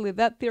incidentally,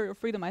 that theory of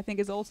freedom, I think,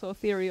 is also a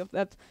theory of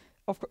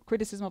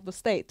criticism of the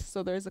state.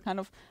 So there is a kind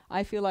of,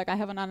 I feel like I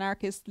have an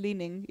anarchist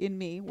leaning in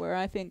me, where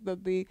I think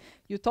that the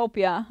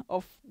utopia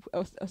of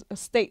a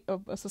state,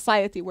 of a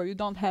society where you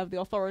don't have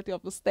the authority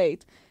of the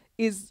state,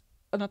 is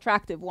an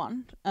attractive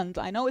one. And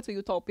I know it's a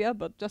utopia,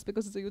 but just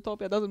because it's a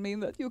utopia doesn't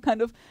mean that you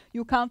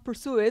can't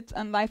pursue it.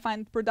 And I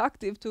find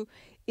productive to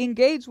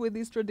engage with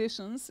these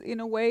traditions in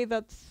a way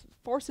that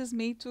forces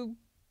me to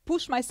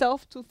push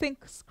myself to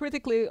think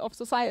critically of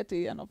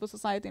society and of the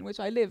society in which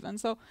I live. And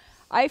so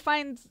I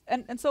find,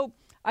 and so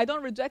I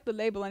don't reject the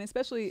label, and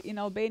especially in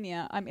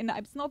Albania, I mean,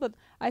 it's not that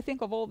I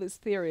think of all these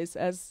theories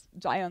as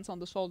giants on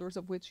the shoulders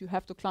of which you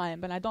have to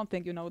climb, and I don't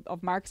think,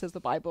 of Marx as the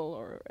Bible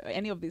or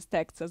any of these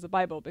texts as the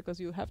Bible, because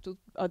you have to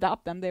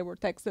adapt them. They were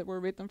texts that were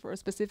written for a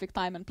specific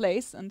time and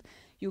place, and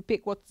you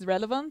pick what's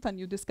relevant and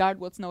you discard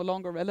what's no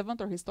longer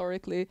relevant or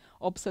historically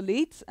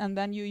obsolete, and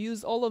then you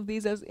use all of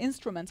these as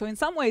instruments. So in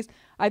some ways,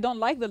 I don't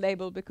like the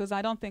label, because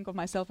I don't think of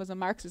myself as a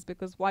Marxist,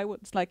 because why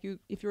would, it's like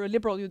if you're a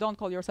liberal, you don't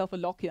call yourself a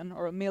Lockean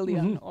or a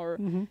Millian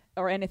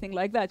or anything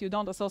like that. You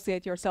don't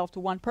associate yourself to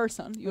one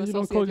person. You associate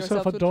don't call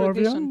yourself a to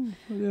Darwinian.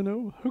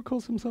 Who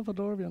calls himself a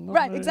Darwinian?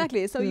 Right,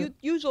 exactly. So you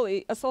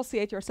usually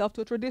associate yourself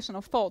to a tradition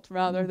of thought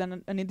rather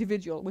than an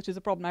individual, which is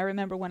a problem. I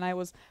remember when I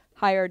was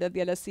hired at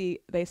the LSE,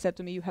 they said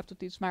to me, you have to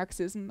teach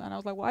Marxism. And I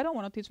was like, well, I don't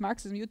want to teach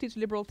Marxism. You teach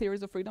liberal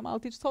theories of freedom. I'll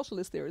teach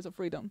socialist theories of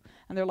freedom.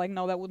 And they're like,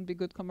 no, that wouldn't be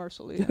good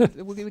commercially.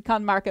 We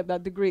can't market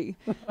that degree.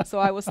 So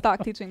I was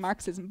stuck teaching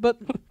Marxism.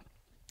 But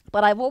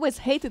I've always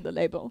hated the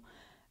label.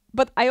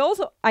 But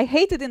I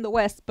hate it in the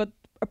West, but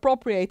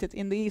appropriate it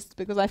in the East,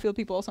 because I feel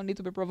people also need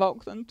to be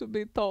provoked and to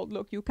be told,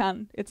 look, you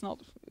can. It's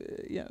not,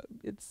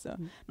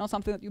 not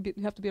something that you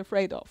have to be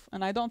afraid of.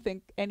 And I don't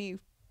think any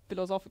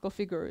philosophical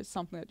figure is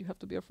something that you have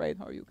to be afraid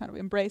of. You kind of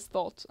embrace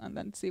thought and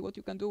then see what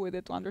you can do with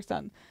it to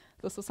understand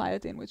the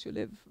society in which you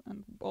live.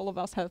 And all of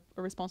us have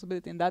a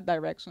responsibility in that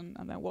direction.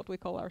 And then what we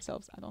call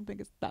ourselves, I don't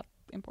think it's that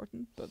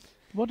important. But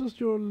what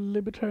does your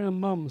libertarian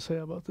mum say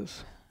about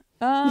this?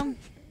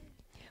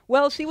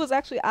 Well, she was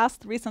actually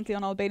asked recently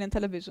on Albanian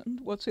television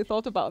what she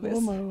thought about this.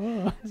 Oh my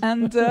word.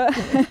 And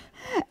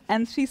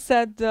and she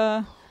said,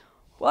 well,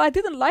 I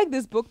didn't like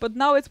this book, but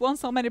now it's won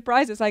so many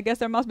prizes, I guess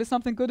there must be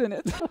something good in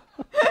it.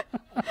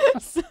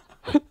 So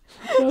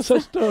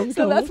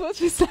that's what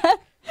she said.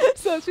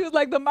 So she was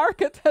like, the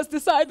market has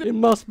decided. It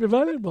must be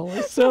valuable.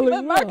 It's selling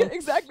the market, well.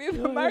 exactly.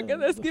 The market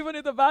has given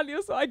it a value,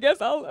 so I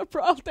guess I'll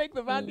take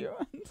the value.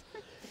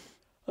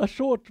 A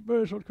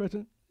very short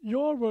question.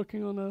 You're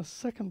working on a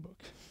second book.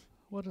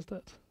 What is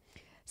that?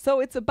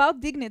 So it's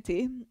about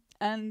dignity,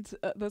 And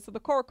so the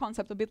core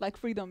concept, a bit like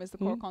freedom, is the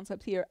core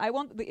concept here.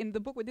 In the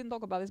book we didn't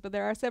talk about this, but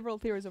there are several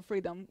theories of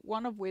freedom.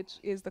 One of which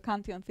is the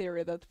Kantian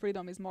theory that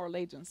freedom is moral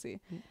agency,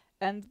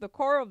 and the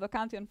core of the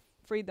Kantian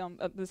freedom,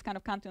 this kind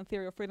of Kantian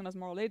theory of freedom as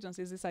moral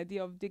agency, is this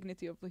idea of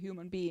dignity of the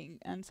human being.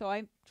 And so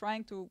I'm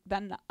trying to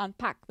then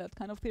unpack that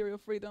kind of theory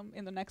of freedom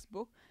in the next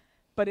book.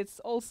 But it's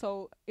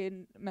also,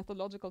 in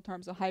methodological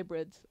terms, a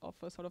hybrid of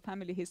a sort of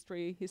family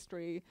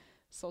history,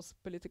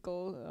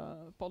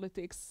 socio-political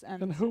politics.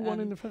 And who won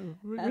in the family?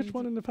 Which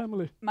one in the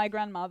family? My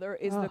grandmother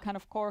is the kind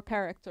of core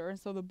character.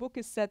 So the book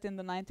is set in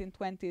the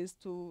 1920s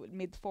to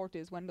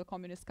mid-40s when the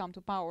communists come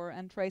to power,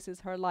 and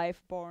traces her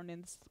life born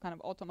in this kind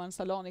of Ottoman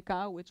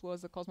Salonika, which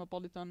was a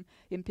cosmopolitan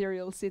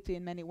imperial city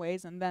in many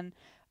ways. And then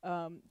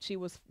she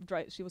was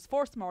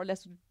forced more or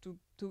less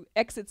to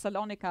exit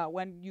Salonika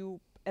when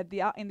you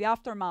in the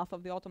aftermath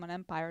of the Ottoman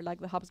Empire,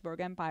 like the Habsburg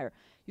Empire,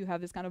 you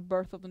have this kind of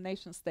birth of the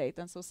nation state,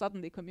 and so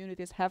suddenly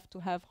communities have to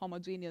have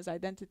homogeneous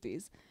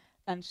identities.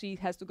 And she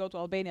has to go to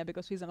Albania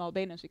because she's an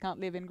Albanian. She can't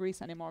live in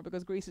Greece anymore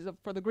because Greece is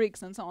for the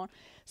Greeks and so on.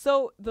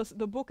 So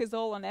the book is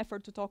all an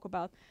effort to talk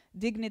about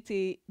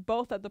dignity,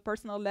 both at the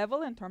personal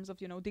level in terms of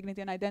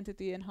dignity and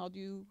identity, and how do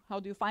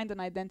you find an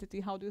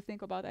identity, how do you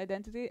think about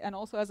identity, and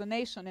also as a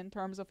nation in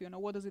terms of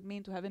what does it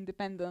mean to have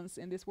independence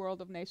in this world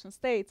of nation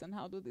states, and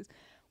how do these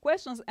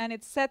questions. And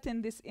it's set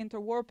in this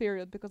interwar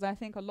period because I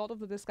think a lot of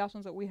the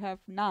discussions that we have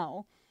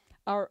now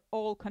are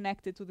all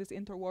connected to this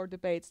interwar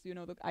debates, the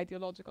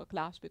ideological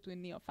clash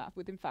between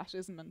within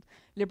fascism and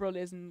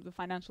liberalism, the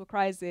financial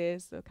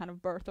crisis, the kind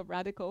of birth of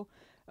radical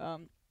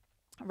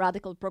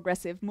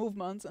progressive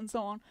movements and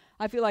so on.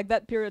 I feel like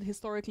that period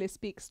historically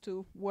speaks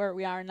to where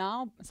we are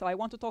now. So I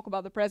want to talk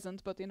about the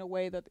present, but in a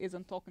way that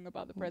isn't talking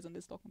about the present,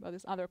 it's talking about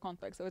this other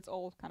context. So it's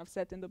all kind of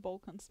set in the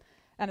Balkans.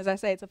 And as I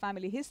say, it's a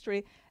family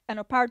history, and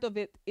a part of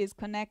it is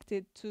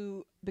connected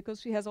to,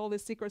 because she has all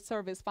these secret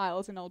service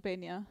files in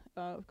Albania,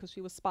 because she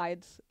was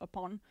spied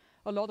upon.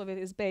 A lot of it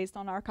is based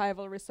on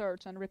archival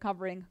research and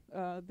recovering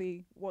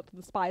what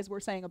the spies were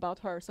saying about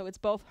her. So it's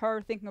both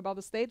her thinking about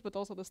the state, but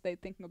also the state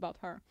thinking about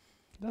her.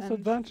 That's the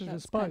advantage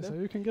of spies, so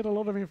you can get a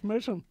lot of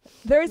information.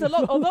 There is a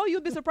lot, although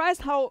you'd be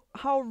surprised how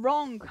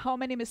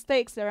many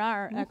mistakes there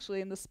are actually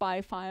in the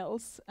spy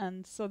files.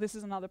 And so this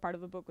is another part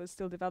of the book is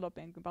still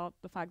developing about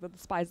the fact that the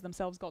spies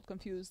themselves got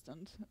confused.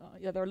 And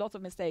there are lots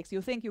of mistakes.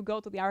 You think you go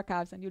to the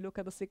archives and you look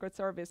at the Secret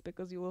Service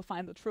because you will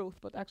find the truth,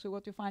 but actually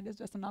what you find is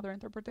just another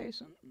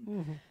interpretation.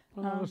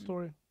 Another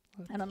story.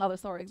 And another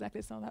story,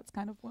 exactly. So that's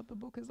kind of what the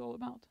book is all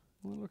about.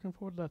 I'm looking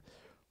forward to that.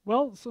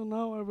 Well, so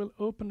now I will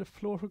open the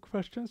floor for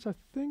questions. I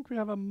think we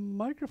have a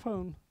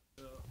microphone.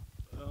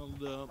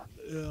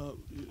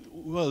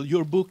 Well,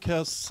 your book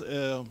has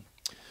a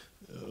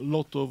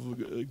lot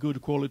of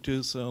good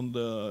qualities, and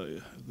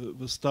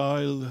the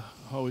style,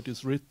 how it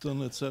is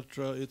written,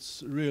 etc.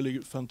 It's really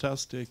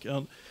fantastic.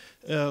 And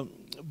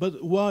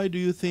but why do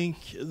you think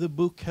the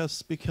book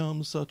has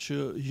become such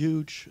a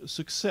huge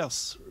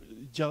success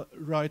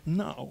right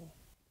now?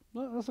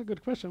 Well, that's a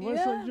good question. Why is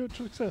it a huge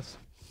success?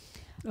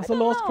 That's the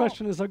last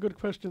question is a good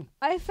question.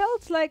 I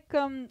felt like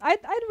I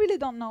really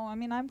don't know. I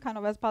mean, I'm kind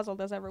of as puzzled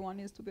as everyone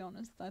is, to be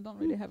honest. I don't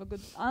really have a good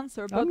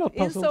answer. But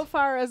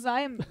insofar as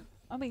I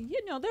mean,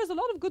 there's a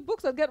lot of good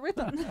books that get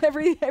written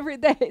every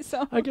day.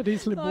 So I get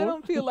easily bored. I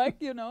don't feel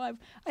like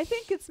I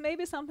think it's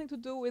maybe something to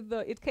do with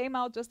it came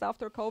out just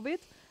after COVID.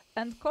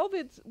 And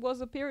COVID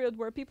was a period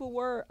where people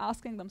were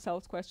asking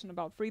themselves questions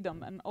about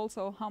freedom and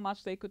also how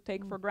much they could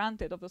take for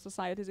granted of the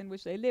societies in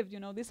which they lived.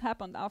 This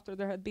happened after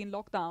there had been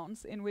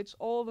lockdowns in which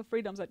all the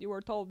freedoms that you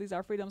were told, these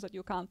are freedoms that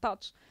you can't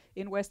touch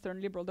in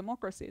Western liberal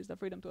democracies, the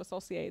freedom to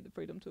associate, the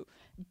freedom to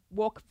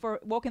walk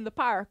in the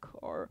park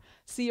or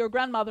see your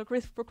grandmother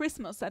for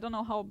Christmas. I don't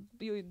know how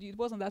it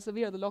wasn't that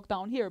severe, the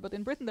lockdown here, but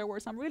in Britain there were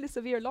some really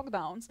severe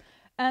lockdowns.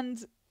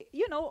 And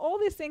all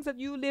these things that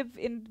you live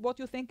in what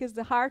you think is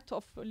the heart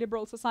of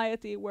liberal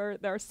society, where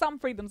there are some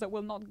freedoms that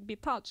will not be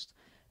touched,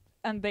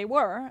 and they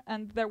were,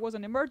 and there was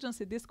an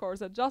emergency discourse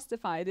that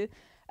justified it.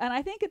 And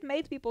I think it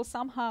made people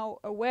somehow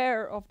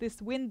aware of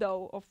this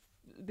window of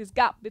this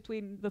gap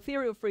between the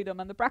theory of freedom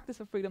and the practice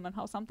of freedom, and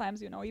how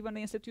sometimes even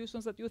the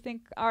institutions that you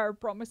think are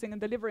promising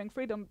and delivering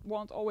freedom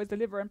won't always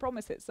deliver and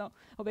promise it.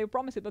 Or they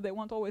promise it, but they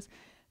won't always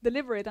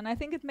deliver it. And I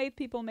think it made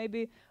people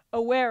maybe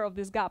aware of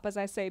this gap, as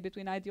I say,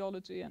 between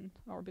ideology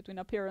or between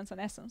appearance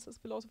and essence, as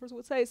philosophers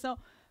would say. So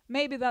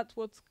maybe that's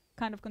what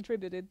kind of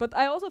contributed. But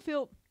I also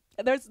feel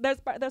there's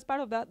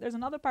part of that. There's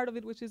another part of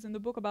it which is in the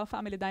book about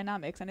family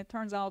dynamics, and it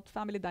turns out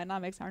family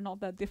dynamics are not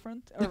that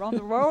different around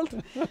the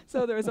world.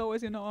 So there's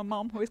always, a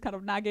mom who is kind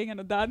of nagging and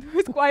a dad who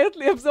is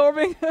quietly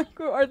absorbing,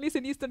 or at least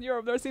in Eastern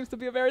Europe there seems to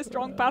be a very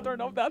strong pattern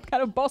of that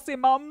kind of bossy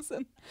moms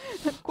and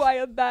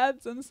quiet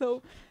dads, and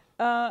so.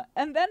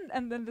 And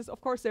then this,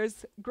 of course,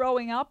 there's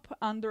growing up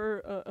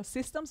under a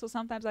system. So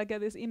sometimes I get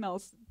these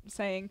emails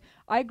saying,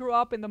 I grew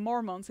up in the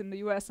Mormons in the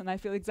US and I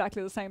feel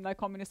exactly the same like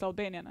communist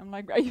Albanian. I'm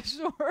like, are you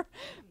sure?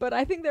 But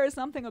I think there is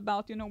something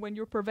about, when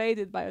you're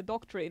pervaded by a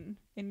doctrine,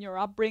 in your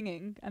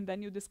upbringing, and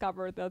then you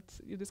discover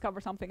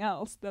something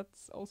else that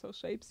also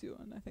shapes you.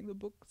 And I think the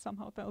book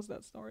somehow tells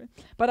that story.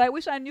 But I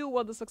wish I knew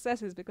what the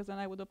success is, because then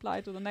I would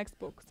apply to the next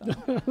book. So.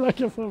 Like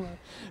a format.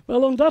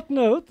 Well, on that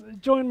note,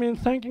 join me in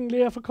thanking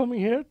Lea for coming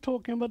here,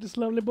 talking about this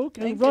lovely book,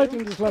 and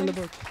writing this lovely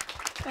book.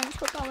 Thanks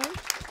for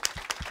coming.